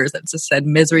printed letters that just said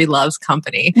 "Misery loves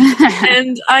company."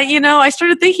 And I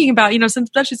started thinking about,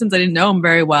 especially since I didn't know him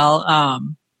very well,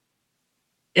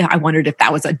 I wondered if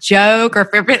that was a joke or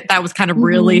if that was kind of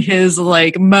really his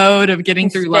like mode of getting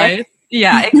through life.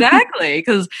 Yeah, exactly.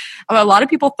 Because a lot of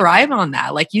people thrive on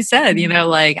that. Like you said,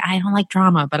 like, I don't like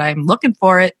drama, but I'm looking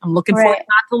for it. I'm looking for it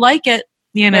not to like it,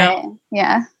 Right.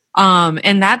 Yeah.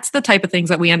 And that's the type of things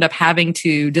that we end up having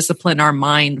to discipline our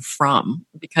mind from,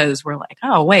 because we're like,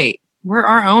 oh, wait, we're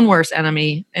our own worst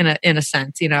enemy in a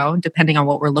sense, depending on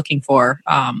what we're looking for,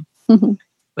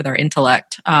 with our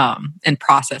intellect, and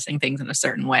processing things in a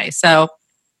certain way. So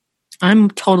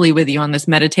I'm totally with you on this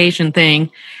meditation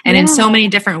thing, and in so many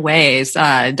different ways.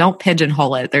 Don't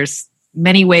pigeonhole it. There's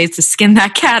many ways to skin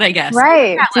that cat, I guess.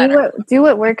 Right. Do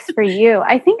what works for you.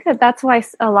 I think that's why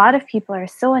a lot of people are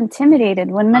so intimidated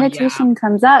when meditation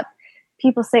comes up.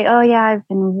 People say, oh yeah, I've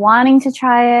been wanting to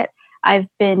try it. I've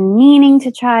been meaning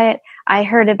to try it. I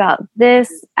heard about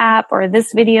this app or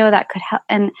this video that could help.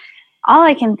 And all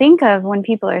I can think of when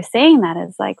people are saying that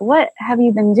is like, what have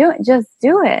you been doing? Just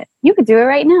do it. You could do it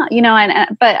right now,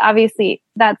 but obviously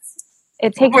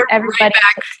it takes everybody. Right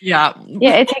back. Yeah.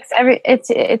 Yeah.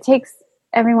 It takes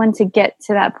everyone to get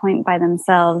to that point by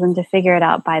themselves and to figure it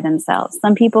out by themselves.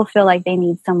 Some people feel like they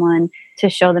need someone to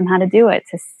show them how to do it,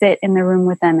 to sit in the room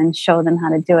with them and show them how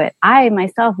to do it. I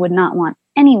myself would not want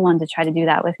anyone to try to do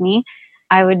that with me.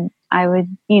 I'm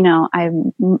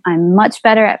much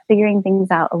better at figuring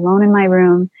things out alone in my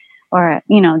room or,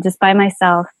 just by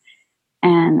myself.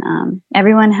 And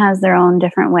everyone has their own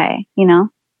different way,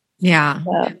 Yeah,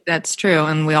 that's true.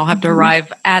 And we all have to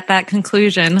arrive at that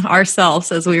conclusion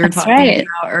ourselves, as we were talking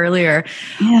about earlier.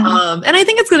 Yeah. And I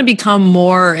think it's going to become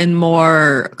more and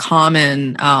more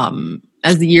common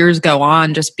as the years go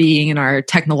on, just being in our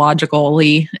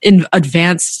technologically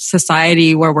advanced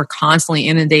society where we're constantly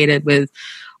inundated with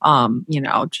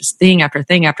just thing after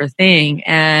thing after thing.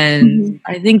 And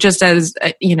I think just as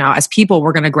people,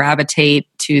 we're going to gravitate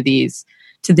to the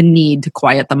need to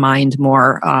quiet the mind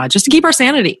more, just to keep our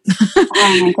sanity.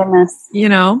 Oh my goodness.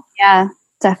 Yeah,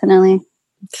 definitely.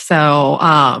 So,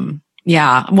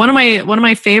 Yeah. One of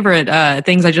my favorite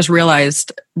things I just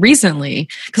realized recently,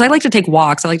 because I like to take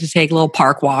walks. I like to take little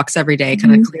park walks every day,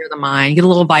 kind of clear the mind, get a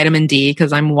little vitamin D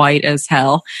because I'm white as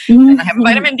hell. And I have a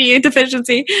vitamin D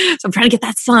deficiency. So I'm trying to get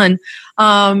that sun.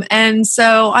 And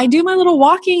so I do my little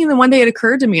walking. And then one day it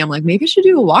occurred to me, I'm like, maybe I should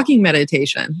do a walking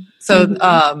meditation. So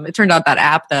it turned out that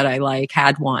app that I like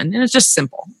had one, and it's just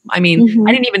simple. I mean,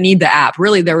 I didn't even need the app.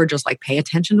 Really, they were just like, pay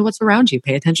attention to what's around you,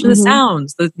 pay attention to the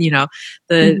sounds, the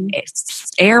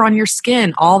air on your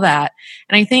skin, all that.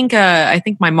 And I think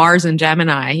my Mars and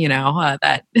Gemini,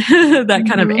 that that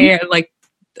kind of air, like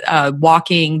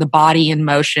walking the body in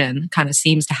motion, kind of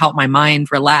seems to help my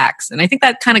mind relax. And I think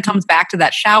that kind of comes back to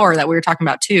that shower that we were talking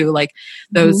about too, like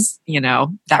those,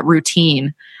 that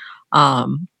routine.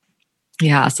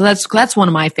 Yeah, so that's one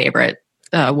of my favorite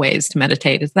ways to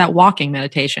meditate, is that walking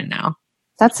meditation now.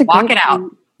 That's a walk it out.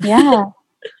 Yeah.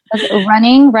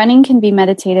 Running can be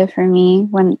meditative for me.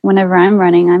 Whenever I'm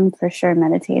running, I'm for sure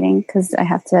meditating because I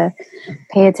have to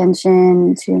pay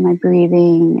attention to my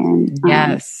breathing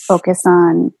and focus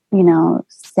on,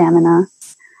 stamina.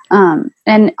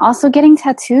 And also getting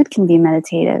tattooed can be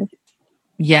meditative.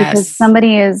 Yes. Because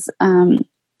somebody is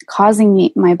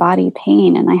causing my body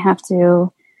pain, and I have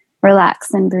to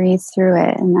relax and breathe through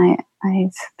it. And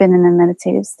I've been in a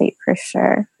meditative state for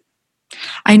sure.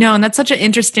 I know. And that's such an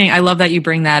interesting, I love that you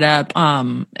bring that up.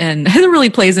 And it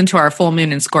really plays into our full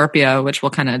moon in Scorpio, which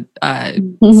we'll kind of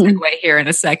segue here in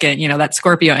a second, that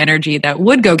Scorpio energy that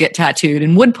would go get tattooed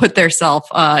and would put their self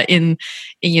in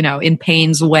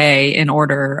pain's way in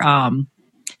order,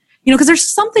 because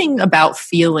there's something about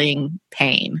feeling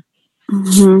pain.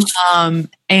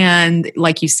 And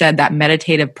like you said, that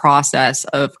meditative process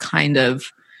of kind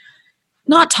of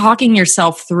not talking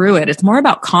yourself through it. It's more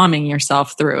about calming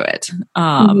yourself through it.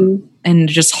 And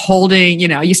just holding,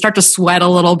 you start to sweat a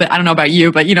little bit. I don't know about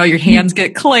you, but your hands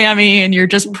get clammy and you're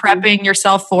just prepping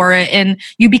yourself for it. And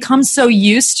you become so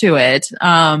used to it.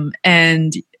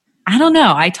 And I don't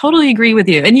know. I totally agree with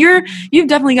you. And you've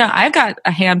definitely I've got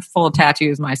a handful of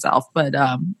tattoos myself, but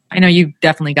I know you've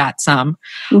definitely got some.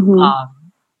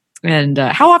 And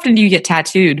how often do you get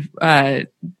tattooed?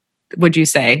 Would you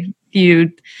say?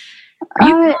 Are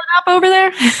you pulling up over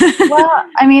there? Well,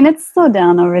 I mean, it's slowed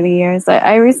down over the years.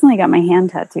 I recently got my hand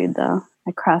tattooed, though.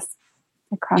 I crossed.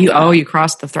 You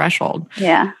crossed the threshold.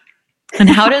 Yeah. And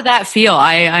how did that feel?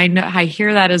 I know, I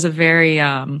hear that as a very.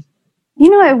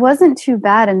 It wasn't too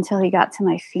bad until he got to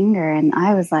my finger, and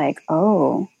I was like,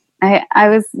 oh, I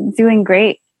was doing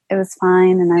great. It was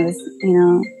fine, and I was,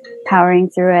 powering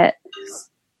through it.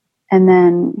 And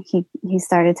then he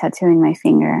started tattooing my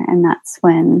finger, and that's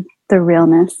when the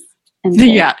realness.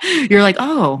 Yeah, you're like,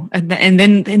 oh, and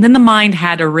then the mind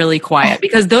had to really quiet,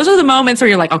 because those are the moments where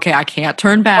you're like, okay, I can't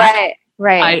turn back.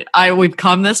 Right. We've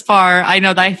come this far. I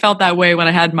know that I felt that way when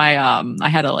I had my I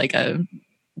had a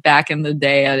back in the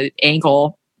day an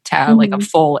ankle like a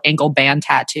full ankle band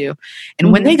tattoo,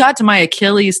 and when they got to my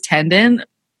Achilles tendon,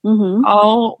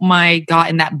 oh my God,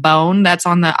 and that bone that's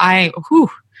on the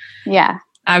yeah.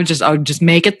 I would just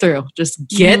make it through. Just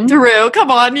get through. Come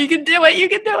on, you can do it. You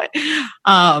can do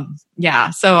it.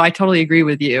 Yeah. So I totally agree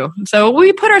with you. So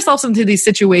we put ourselves into these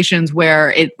situations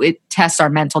where it tests our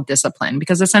mental discipline,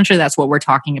 because essentially that's what we're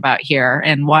talking about here,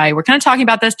 and why we're kind of talking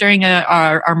about this during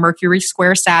our Mercury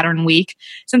square Saturn week,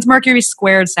 since Mercury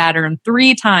squared Saturn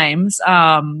 3 times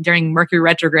during Mercury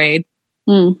retrograde.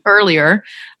 Earlier,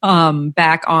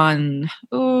 back on,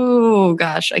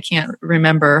 I can't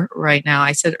remember right now.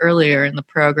 I said earlier in the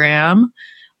program,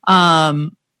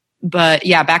 but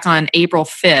yeah, back on April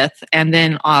 5th, and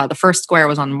then the first square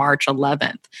was on March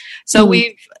 11th. So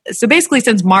so basically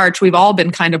since March, we've all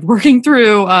been kind of working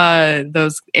through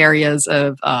those areas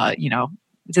of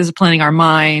disciplining our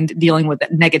mind, dealing with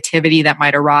that negativity that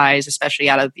might arise, especially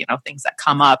out of things that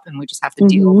come up, and we just have to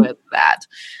deal with that.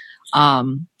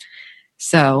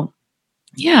 So,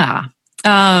 yeah.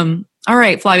 All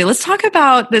right, Flavia, let's talk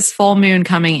about this full moon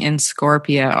coming in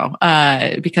Scorpio.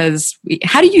 Because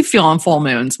how do you feel on full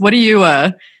moons? Do you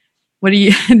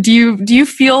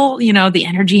feel, the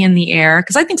energy in the air?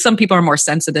 Because I think some people are more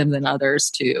sensitive than others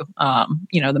to,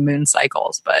 the moon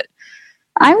cycles, but.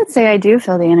 I would say I do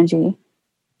feel the energy.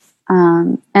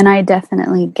 And I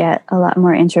definitely get a lot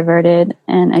more introverted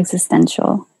and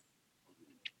existential.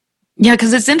 Yeah,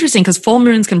 because it's interesting, because full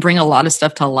moons can bring a lot of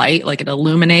stuff to light, like it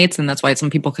illuminates, and that's why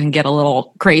some people can get a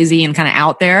little crazy and kind of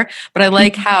out there. But I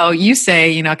like how you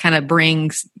say, kind of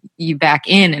brings, you back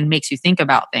in and makes you think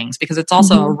about things, because it's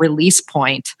also a release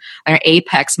point, an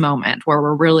apex moment where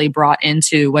we're really brought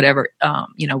into whatever,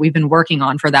 we've been working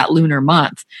on for that lunar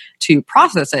month to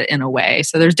process it in a way.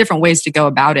 So there's different ways to go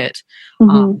about it,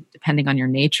 depending on your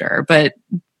nature. But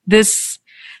this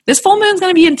full moon is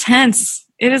going to be intense.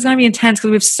 It is going to be intense because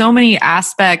we have so many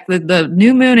aspects. The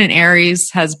new moon in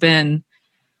Aries has been,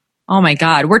 oh my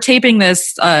God, we're taping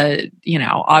this,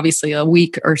 obviously a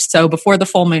week or so before the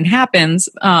full moon happens.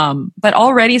 But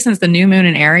already since the new moon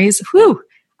in Aries,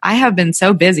 I have been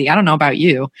so busy. I don't know about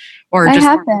you, or I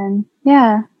have been.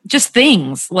 Yeah. Just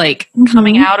things like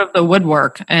coming out of the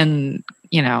woodwork and,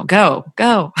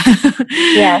 go.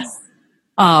 Yes.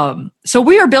 So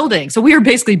we are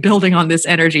basically building on this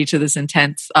energy to this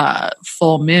intense,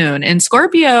 full moon. And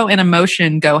Scorpio and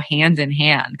emotion go hand in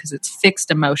hand because it's fixed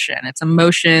emotion. It's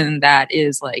emotion that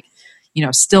is like,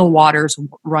 still waters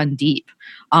run deep.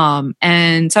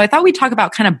 And so I thought we'd talk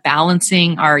about kind of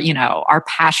balancing our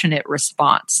passionate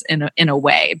response in a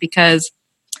way, because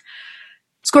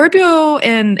Scorpio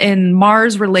and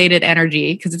Mars related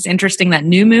energy, because it's interesting that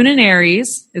new moon in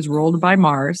Aries is ruled by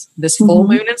Mars. This full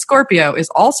moon in Scorpio is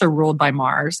also ruled by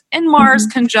Mars, and Mars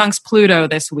conjuncts Pluto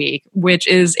this week, which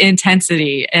is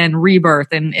intensity and rebirth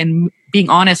and being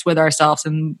honest with ourselves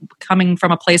and coming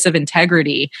from a place of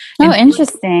integrity. Oh,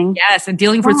 interesting. Yes. And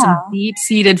dealing with some deep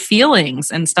seated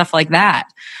feelings and stuff like that.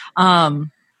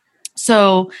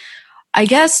 So I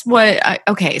guess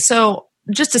so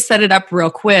just to set it up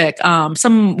real quick,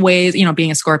 some ways,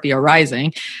 being a Scorpio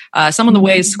rising, some of the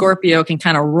ways Scorpio can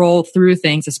kind of roll through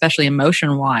things, especially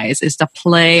emotion wise, is to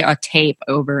play a tape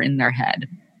over in their head.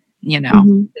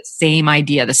 The same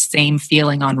idea, the same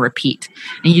feeling on repeat.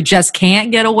 And you just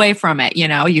can't get away from it.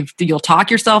 You'll talk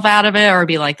yourself out of it or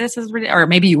be like, this is ridiculous. Or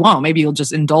maybe you won't. Maybe you'll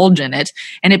just indulge in it.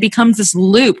 And it becomes this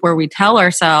loop where we tell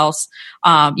ourselves,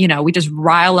 we just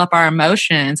rile up our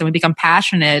emotions and we become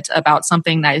passionate about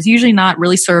something that is usually not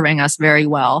really serving us very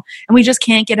well. And we just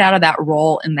can't get out of that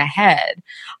role in the head.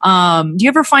 Do you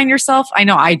ever find yourself, I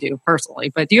know I do personally,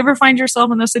 but do you ever find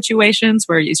yourself in those situations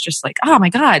where it's just like, oh my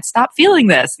God, stop feeling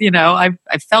this.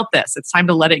 I've felt this. It's time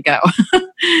to let it go.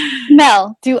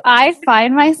 Mel, do I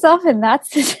find myself in that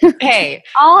situation? Hey,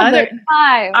 all the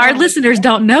time. Our listeners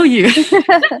don't know you.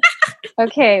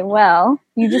 Okay, well,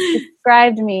 you just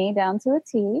described me down to a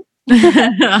T.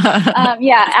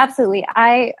 Yeah, absolutely.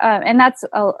 And that's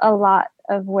a lot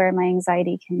of where my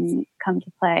anxiety can come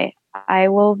to play. I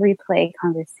will replay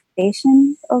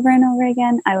conversations over and over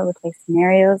again. I will replay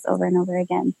scenarios over and over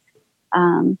again.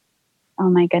 Oh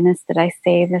my goodness, did I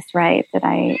say this right? Did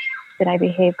I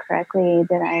behave correctly?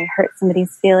 Did I hurt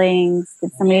somebody's feelings?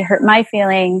 Did somebody hurt my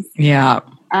feelings? Yeah.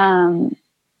 All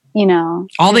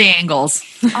the angles.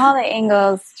 All the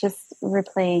angles just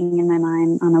replaying in my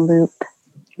mind on a loop.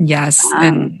 Yes.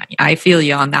 And I feel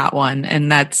you on that one.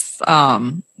 And that's,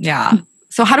 yeah.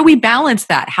 So how do we balance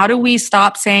that? How do we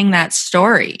stop saying that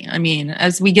story? I mean,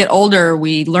 as we get older,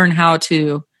 we learn how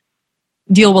to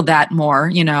deal with that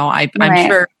more.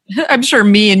 I'm sure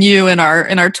me and you in our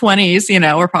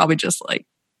 20s, we're probably just like,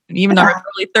 even our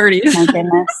early 30s. My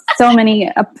goodness. So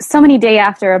many day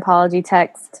after apology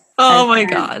texts. Oh my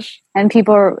gosh. And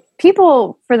people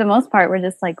for the most part were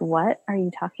just like, what are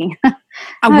you talking about?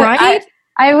 Right?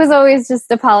 I was always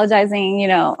just apologizing,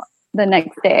 the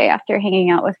next day after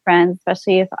hanging out with friends,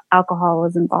 especially if alcohol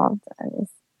was involved.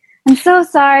 I'm so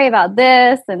sorry about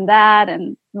this and that.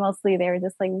 And mostly they were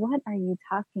just like, what are you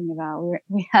talking about?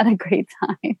 We had a great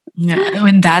time. Yeah,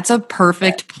 and that's a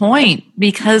perfect point,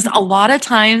 because a lot of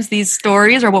times these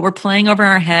stories or what we're playing over in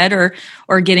our head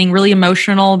or getting really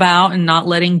emotional about and not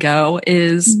letting go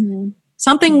is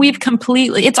something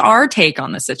it's our take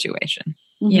on the situation.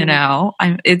 We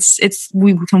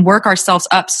can work ourselves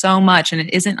up so much, and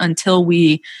it isn't until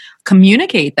we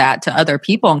communicate that to other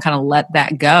people and kind of let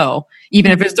that go,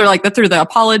 even if it's through the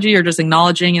apology or just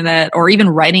acknowledging that, or even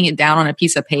writing it down on a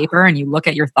piece of paper, and you look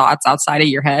at your thoughts outside of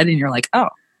your head and you're like, oh.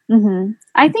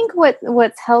 I think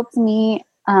what's helped me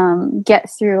get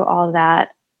through all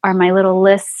that are my little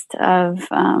list of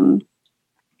my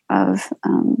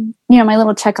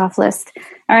little checkoff list.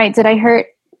 All right, did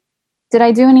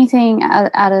I do anything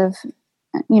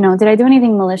did I do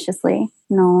anything maliciously?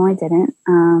 No, I didn't.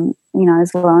 I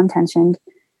was well-intentioned.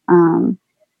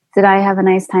 Did I have a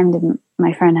nice time? Did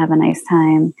my friend have a nice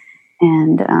time?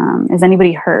 And is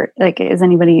anybody hurt? Like, is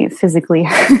anybody physically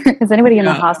hurt? Is anybody in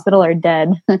the hospital or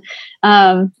dead?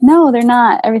 No, they're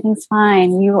not. Everything's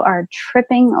fine. You are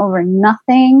tripping over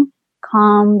nothing.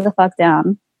 Calm the fuck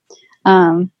down.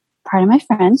 Pardon my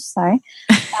French, sorry.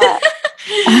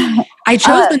 I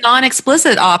chose the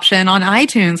non-explicit option on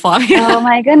iTunes, Flavia. Oh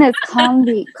my goodness, calm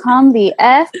the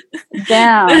F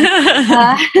down.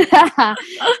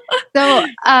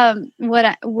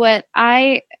 What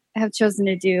I have chosen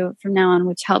to do from now on,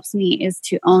 which helps me, is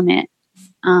to own it.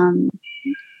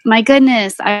 My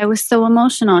goodness, I was so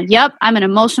emotional. Yep, I'm an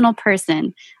emotional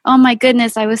person. Oh my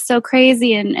goodness, I was so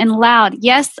crazy and loud.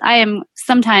 Yes, I am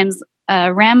sometimes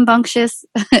a rambunctious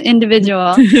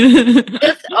individual.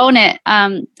 Just own it.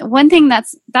 One thing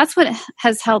that's what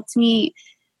has helped me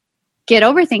get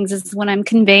over things is when I'm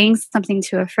conveying something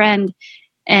to a friend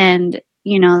and,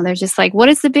 they're just like, what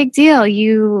is the big deal?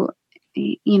 You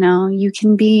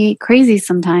can be crazy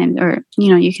sometimes, or,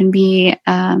 you can be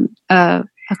a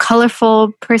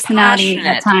colorful personality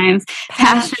at times,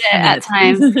 passionate at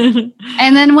times.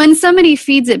 And then when somebody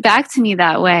feeds it back to me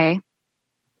that way,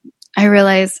 I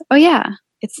realize, oh yeah,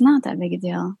 it's not that big a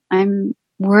deal. I'm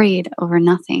worried over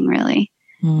nothing really.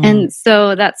 And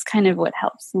so that's kind of what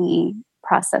helps me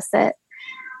process it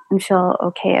and feel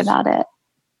okay about it.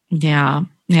 Yeah.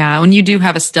 Yeah. When you do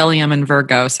have a stellium in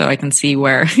Virgo, so I can see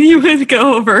where you would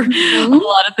go over a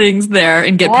lot of things there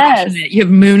and get passionate. You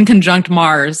have Moon conjunct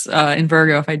Mars in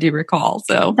Virgo, if I do recall.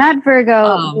 So that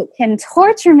Virgo can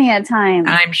torture me at times.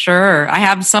 I'm sure. I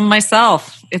have some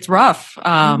myself. It's rough.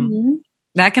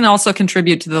 That can also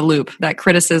contribute to the loop, that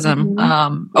criticism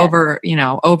over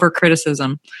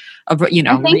criticism of,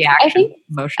 reaction,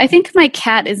 emotion. I think my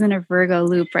cat is in a Virgo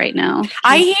loop right now.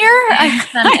 I hear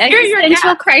some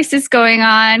existential crisis going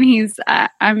on. He's,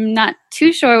 I'm not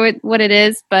too sure what it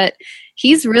is, but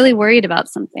he's really worried about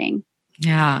something.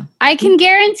 Yeah. I can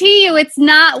guarantee you it's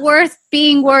not worth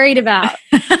being worried about.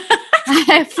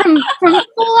 From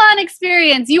full-on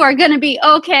experience, you are going to be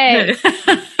okay.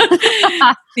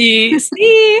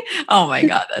 See? Oh my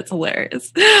God, that's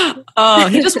hilarious. Oh,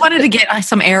 he just wanted to get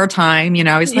some airtime,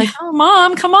 He's like, oh,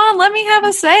 Mom, come on, let me have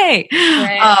a say.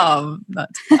 Right.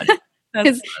 That's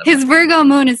funny. His Virgo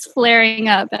moon is flaring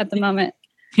up at the moment.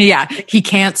 Yeah, he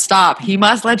can't stop. He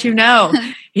must let you know.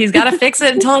 He's got to fix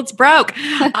it until it's broke.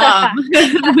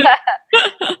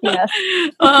 Yes.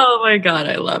 Oh my God,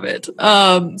 I love it.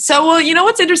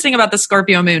 What's interesting about the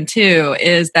Scorpio moon too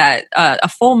is that a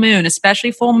full moon,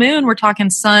 especially full moon, we're talking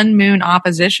sun moon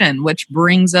opposition, which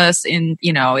brings us in.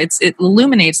 It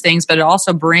illuminates things, but it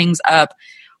also brings up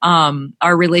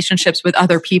our relationships with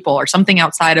other people or something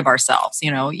outside of ourselves.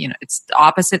 It's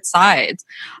opposite sides.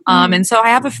 And so I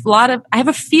have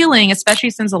a feeling,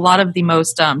 especially since a lot of the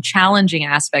most challenging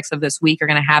aspects of this week are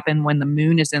going to happen when the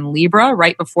moon is in Libra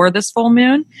right before this full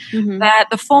moon, that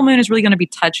the full moon is really going to be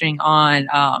touching on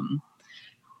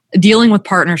dealing with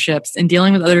partnerships and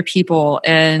dealing with other people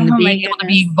and being able to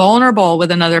be vulnerable with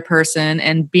another person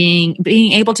and being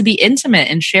able to be intimate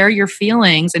and share your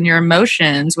feelings and your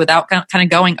emotions without kind of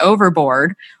going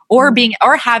overboard or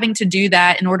having to do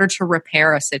that in order to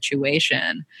repair a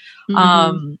situation.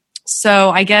 So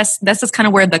I guess this is kind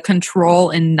of where the control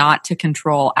and not to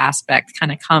control aspect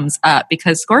kind of comes up,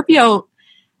 because Scorpio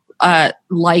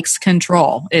likes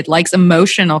control. It likes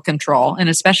emotional control. And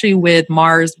especially with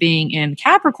Mars being in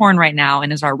Capricorn right now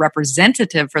and is our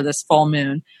representative for this full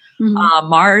moon,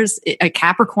 Mars,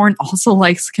 Capricorn also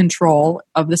likes control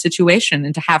of the situation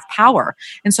and to have power.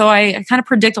 And so I kind of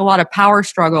predict a lot of power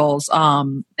struggles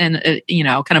and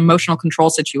kind of emotional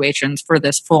control situations for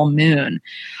this full moon.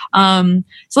 So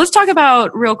let's talk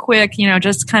about real quick,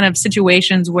 just kind of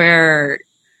situations where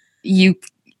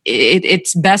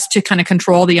it's best to kind of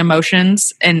control the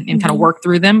emotions and kind of work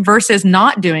through them versus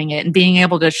not doing it and being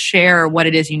able to share what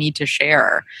it is you need to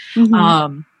share.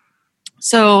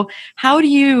 So how do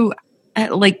you, I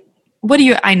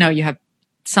know you have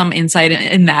some insight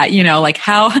in that,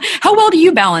 how well do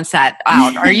you balance that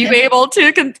out? Are you able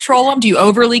to control them? Do you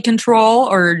overly control,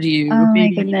 or do you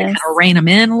kind of rein them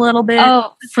in a little bit?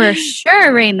 Oh, for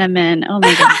sure. Rein them in. Oh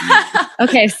my goodness.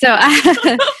 Okay. So,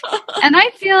 and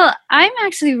I feel I'm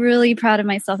actually really proud of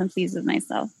myself and pleased with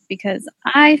myself because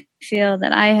I feel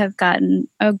that I have gotten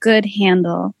a good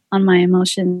handle on my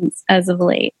emotions as of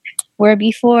late, where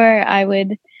before I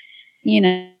would,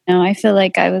 I feel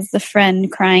like I was the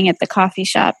friend crying at the coffee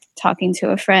shop talking to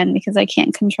a friend because I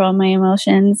can't control my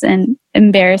emotions and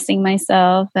embarrassing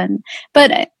myself. And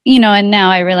now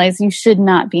I realize you should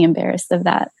not be embarrassed of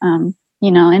that. And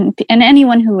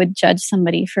anyone who would judge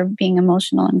somebody for being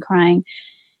emotional and crying,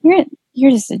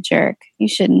 you're just a jerk. You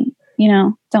shouldn't,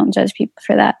 don't judge people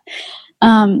for that.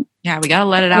 Yeah, we gotta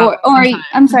let it out. Or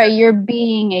I'm sorry, you're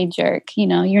being a jerk.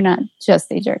 You're not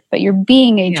just a jerk, but you're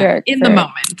being a jerk in the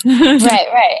moment.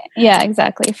 Right. Yeah,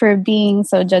 exactly. For being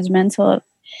so judgmental of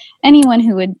anyone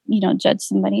who would, judge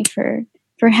somebody for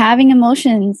having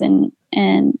emotions and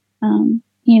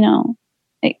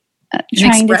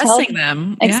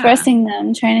expressing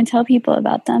them, trying to tell people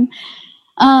about them.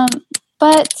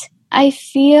 But I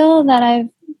feel that I've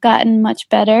gotten much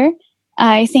better.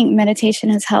 I think meditation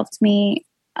has helped me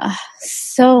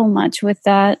so much with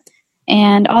that.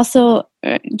 And also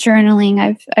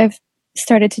journaling. I've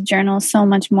started to journal so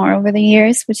much more over the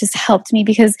years, which has helped me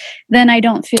because then I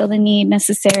don't feel the need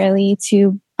necessarily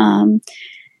to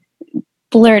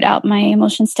blurt out my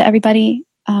emotions to everybody,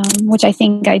 which I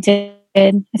think I did.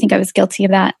 I think I was guilty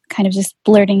of that, kind of just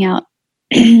blurting out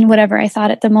whatever I thought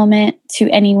at the moment to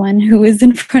anyone who was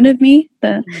in front of me.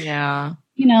 The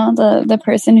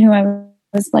person who I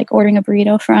was like ordering a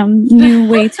burrito from knew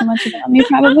way too much about me,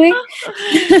 probably.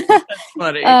 That's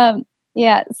funny.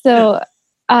 So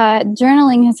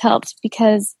journaling has helped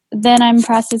because then I'm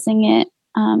processing it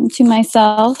to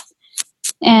myself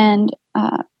and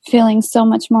feeling so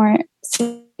much more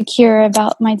secure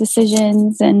about my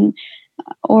decisions and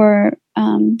or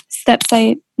steps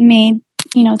I made,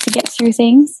 to get through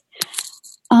things.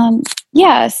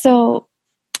 So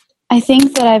I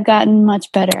think that I've gotten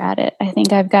much better at it. I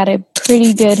think I've got a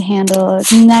pretty good handle, a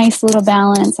nice little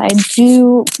balance. I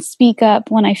do speak up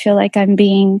when I feel like I'm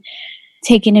being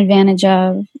taken advantage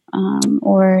of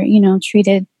or,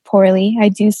 treated poorly. I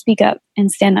do speak up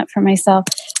and stand up for myself.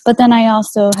 But then I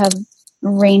also have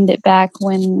reined it back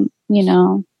when,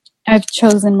 I've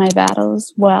chosen my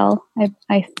battles well,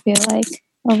 I feel like.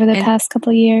 Over the past couple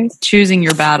of years, choosing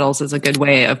your battles is a good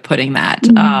way of putting that,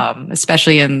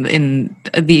 especially in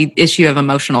the issue of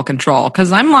emotional control.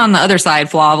 Because I'm on the other side,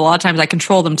 Flav. A lot of times I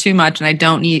control them too much, and I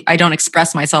don't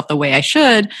express myself the way I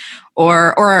should.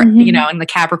 Or in the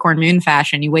Capricorn moon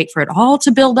fashion, you wait for it all to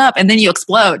build up and then you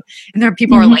explode. And there are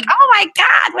people who are like, "Oh my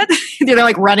God," they're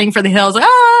like running for the hills. Like,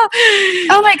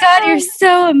 oh my God, you're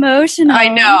so emotional. I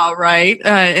know, right?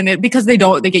 Because they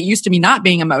get used to me not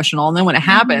being emotional, and then when it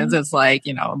happens, it's like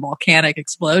a volcanic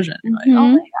explosion. Like,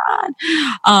 oh my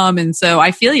God. And so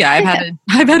I feel I've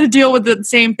had to deal with the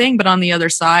same thing, but on the other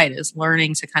side is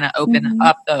learning to kind of open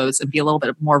up those and be a little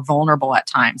bit more vulnerable at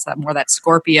times. That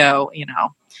Scorpio,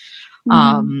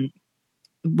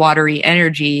 watery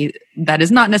energy that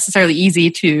is not necessarily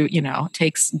easy to,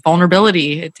 takes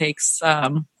vulnerability. It takes,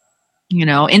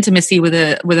 intimacy with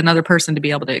another person to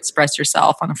be able to express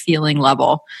yourself on a feeling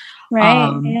level.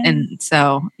 Right. And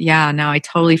so, no, I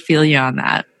totally feel you on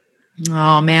that.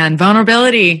 Oh man,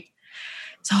 vulnerability.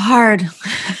 So hard,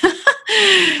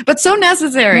 but so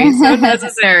necessary,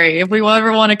 if we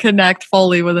ever want to connect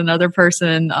fully with another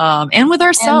person, and with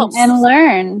ourselves and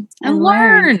learn.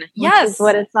 Yes. Which is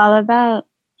what it's all about.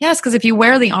 Yes. Because if you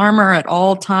wear the armor at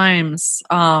all times,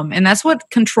 and that's what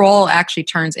control actually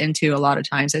turns into a lot of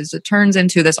times, is it turns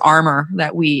into this armor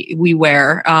that we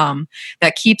wear,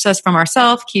 that keeps us from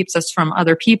ourselves, keeps us from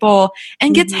other people,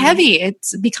 and gets heavy. It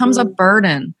becomes a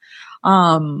burden.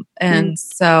 So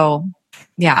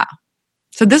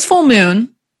this full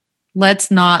moon,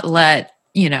 let's not let,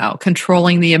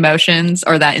 controlling the emotions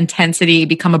or that intensity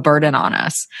become a burden on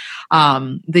us.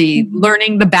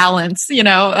 Learning the balance,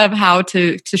 of how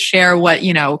to share what,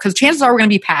 because chances are we're going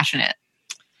to be passionate.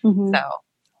 So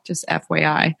just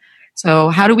FYI. So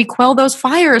how do we quell those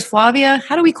fires, Flavia?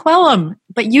 How do we quell them,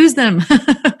 but use them?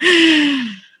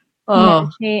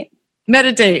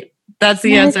 Meditate. That's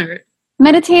the answer.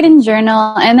 Meditate and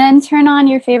journal, and then turn on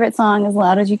your favorite song as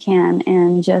loud as you can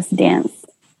and just dance.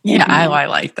 Yeah, I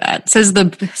like that. Says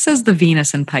the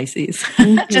Venus in Pisces.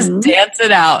 Just dance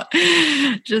it out.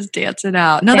 Just dance it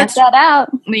out. No, dance that out.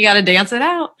 You got to dance it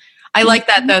out. I like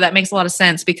that though. That makes a lot of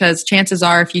sense because chances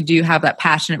are, if you do have that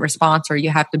passionate response, or you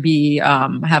have to be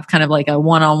have kind of like a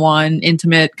one-on-one,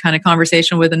 intimate kind of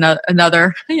conversation with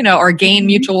another, or gain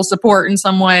mutual support in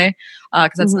some way.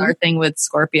 Because that's another thing with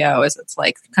Scorpio is it's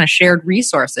like kind of shared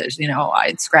resources.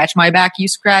 I'd scratch my back, you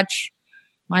scratch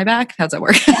my back. How's that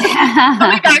work? How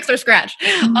many backs are scratched?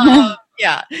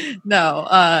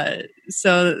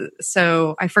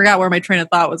 So I forgot where my train of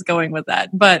thought was going with that.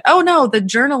 But the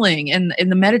journaling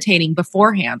and the meditating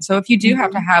beforehand. So if you do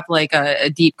have to have like a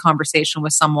deep conversation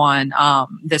with someone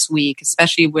this week,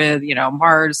 especially with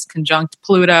Mars conjunct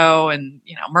Pluto and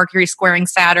Mercury squaring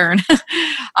Saturn,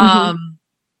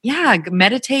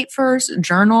 meditate first,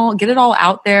 journal, get it all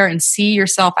out there and see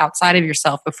yourself outside of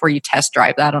yourself before you test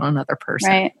drive that on another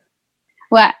person. Right.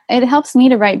 Well, it helps me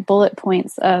to write bullet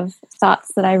points of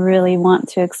thoughts that I really want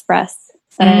to express,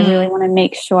 that I really want to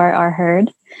make sure are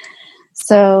heard.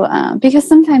 So, because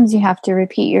sometimes you have to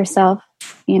repeat yourself,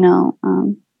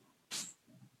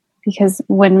 because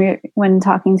when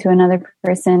talking to another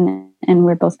person and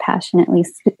we're both passionately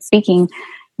speaking,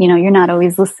 you're not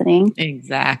always listening.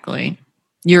 Exactly.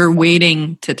 You're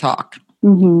waiting to talk.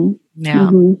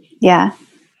 Yeah.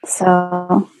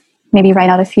 So maybe write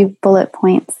out a few bullet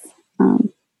points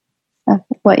of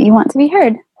what you want to be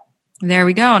heard. There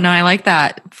we go. No, I like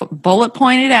that. Bullet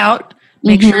point it out.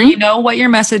 Make sure you know what your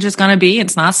message is going to be.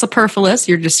 It's not superfluous.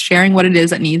 You're just sharing what it is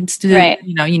that needs to,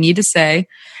 you need to say.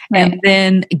 Right. And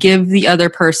then give the other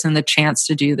person the chance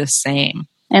to do the same.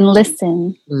 And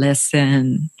listen.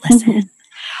 Listen.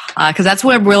 Because that's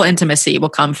where real intimacy will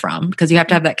come from, because you have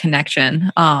to have that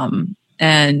connection. And,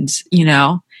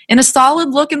 in a solid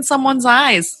look in someone's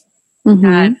eyes.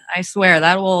 God, I swear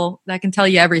that can tell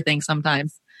you everything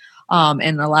sometimes.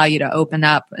 And allow you to open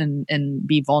up and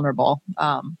be vulnerable.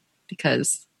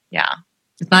 Because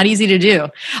it's not easy to do.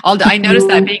 I noticed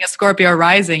that being a Scorpio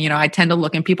rising, I tend to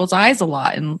look in people's eyes a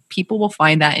lot, and people will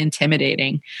find that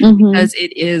intimidating because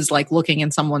it is like looking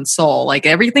in someone's soul. Like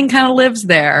everything kind of lives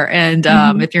there. And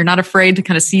if you're not afraid to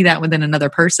kind of see that within another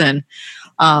person,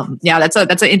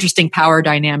 that's an interesting power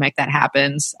dynamic that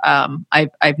happens.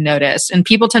 I've noticed, and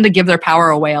people tend to give their power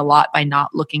away a lot by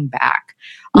not looking back.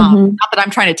 Not that I'm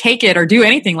trying to take it or do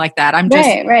anything like that. I'm just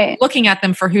looking at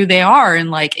them for who they are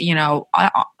and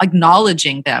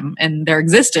acknowledging them and their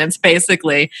existence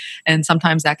basically. And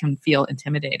sometimes that can feel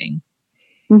intimidating.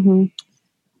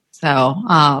 So,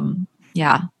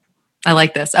 I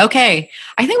like this. Okay.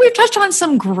 I think we've touched on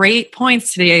some great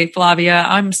points today, Flavia.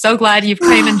 I'm so glad you've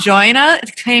came to join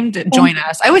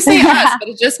us. I always say us, but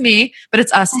it's just me, but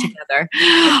it's us together.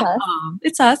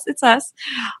 It's us.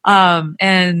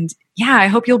 And I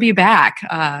hope you'll be back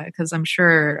because I'm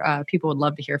sure people would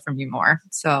love to hear from you more.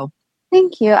 So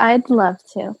thank you. I'd love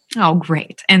to. Oh,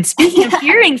 great. And speaking of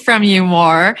hearing from you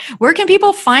more, where can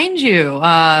people find you?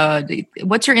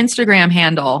 What's your Instagram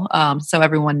handle so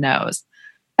everyone knows?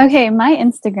 Okay, my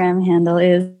Instagram handle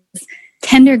is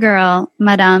Tender Girl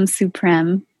Madame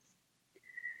Supreme.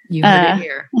 You heard it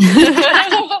here.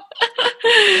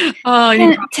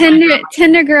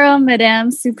 Tender Girl Madame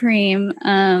Supreme,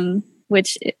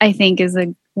 which I think is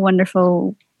a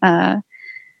wonderful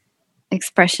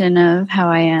expression of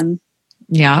how I am.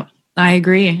 Yeah. I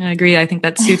agree. I think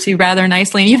that suits you rather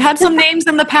nicely. And you've had some names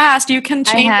in the past. You can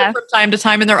change it from time to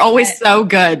time, and they're always so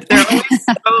good. They're always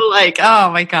so oh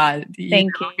my God.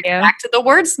 Thank you. Back to the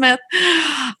wordsmith.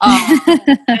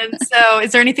 And so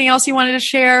is there anything else you wanted to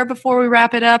share before we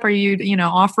wrap it up? Are you,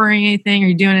 offering anything? Are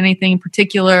you doing anything in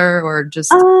particular, or just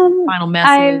final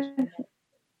message?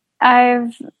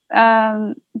 I've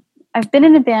been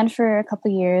in a band for a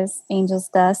couple years, Angels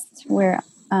Dust. We're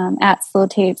at Slow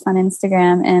Tapes on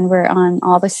Instagram, and we're on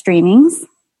all the streamings.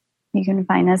 You can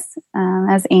find us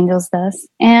as Angels Dust.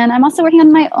 And I'm also working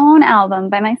on my own album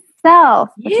by myself. I'm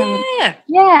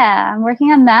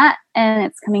working on that, and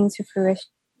it's coming to fruition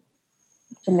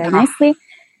very nicely.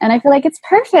 And I feel like it's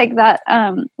perfect that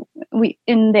we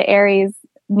in the Aries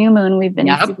new moon we've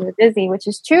been super busy, which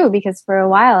is true because for a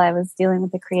while I was dealing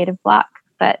with a creative block,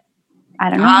 but I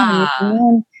don't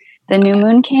know. The new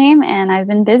moon came and I've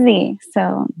been busy.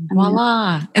 So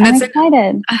voila. And I'm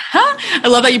excited. I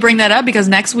love that you bring that up because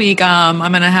next week I'm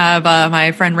going to have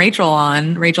my friend Rachel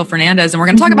on, Rachel Fernandez, and we're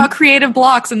going to talk about creative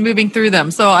blocks and moving through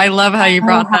them. So I love how you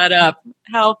brought that up.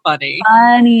 How funny.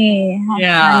 Funny.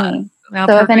 Well,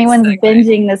 so if anyone's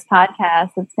binging this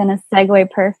podcast, it's going to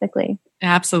segue perfectly.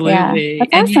 Absolutely. Yeah,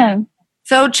 that's awesome.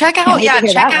 So check out, and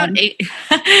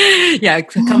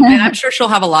I'm sure she'll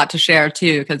have a lot to share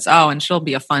too, and she'll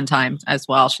be a fun time as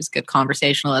well. She's a good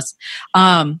conversationalist.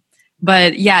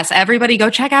 But yes, everybody go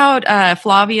check out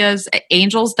Flavia's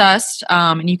Angels Dust,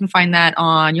 and you can find that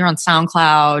you're on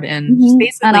SoundCloud and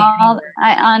basically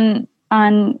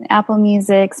on Apple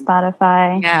Music,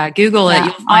 Spotify. Yeah, Google it,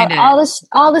 you'll find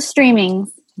all the streamings.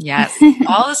 Yes,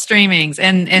 all the streamings,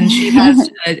 and she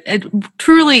has a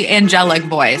truly angelic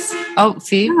voice. Oh,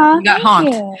 see, you got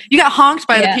honked. You got honked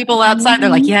by the people outside. They're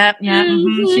like,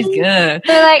 she's good.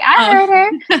 They're like, I heard her.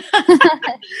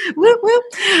 Whoop whoop.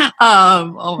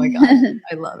 Oh my God,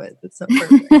 I love it. It's so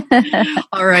perfect.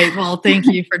 All right, well, thank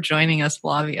you for joining us,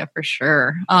 Flavia, for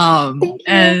sure. Thank you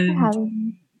for having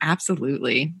me.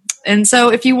 Absolutely. And so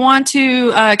if you want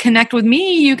to connect with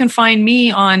me, you can find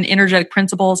me on Energetic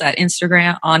Principles on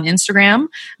Instagram.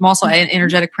 I'm also at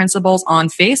Energetic Principles on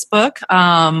Facebook,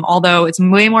 although it's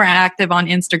way more active on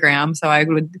Instagram. So I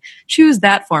would choose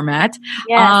that format.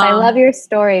 Yes, I love your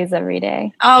stories every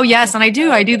day. Oh, yes. And I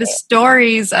do the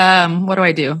stories. What do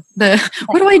I do?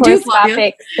 What do I do,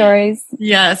 Flavia? Stories.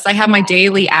 Yes, I have my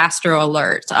daily astro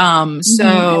alert. So I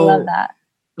love that.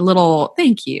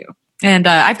 Thank you. And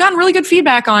I've gotten really good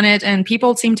feedback on it, and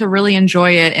people seem to really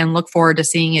enjoy it and look forward to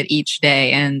seeing it each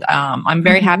day. And I'm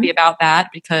very happy about that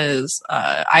because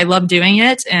I love doing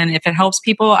it. And if it helps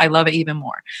people, I love it even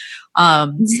more.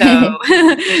 So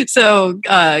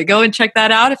go and check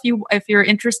that out if you're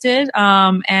interested.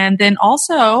 And then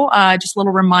also, just a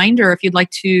little reminder, if you'd like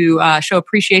to show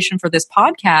appreciation for this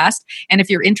podcast, and if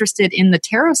you're interested in the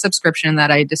tarot subscription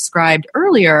that I described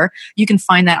earlier, you can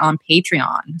find that on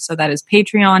Patreon. So that is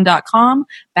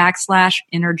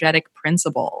patreon.com/energetic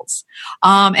principles.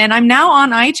 And I'm now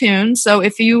on iTunes. So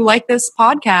if you like this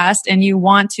podcast and you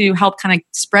want to help kind of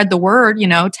spread the word,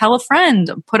 tell a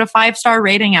friend, put a 5-star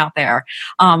rating out there,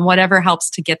 whatever helps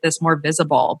to get this more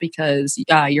visible, because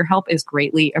your help is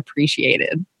greatly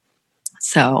appreciated.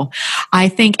 So I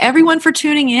thank everyone for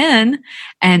tuning in.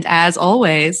 And as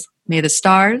always, may the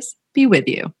stars be with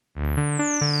you.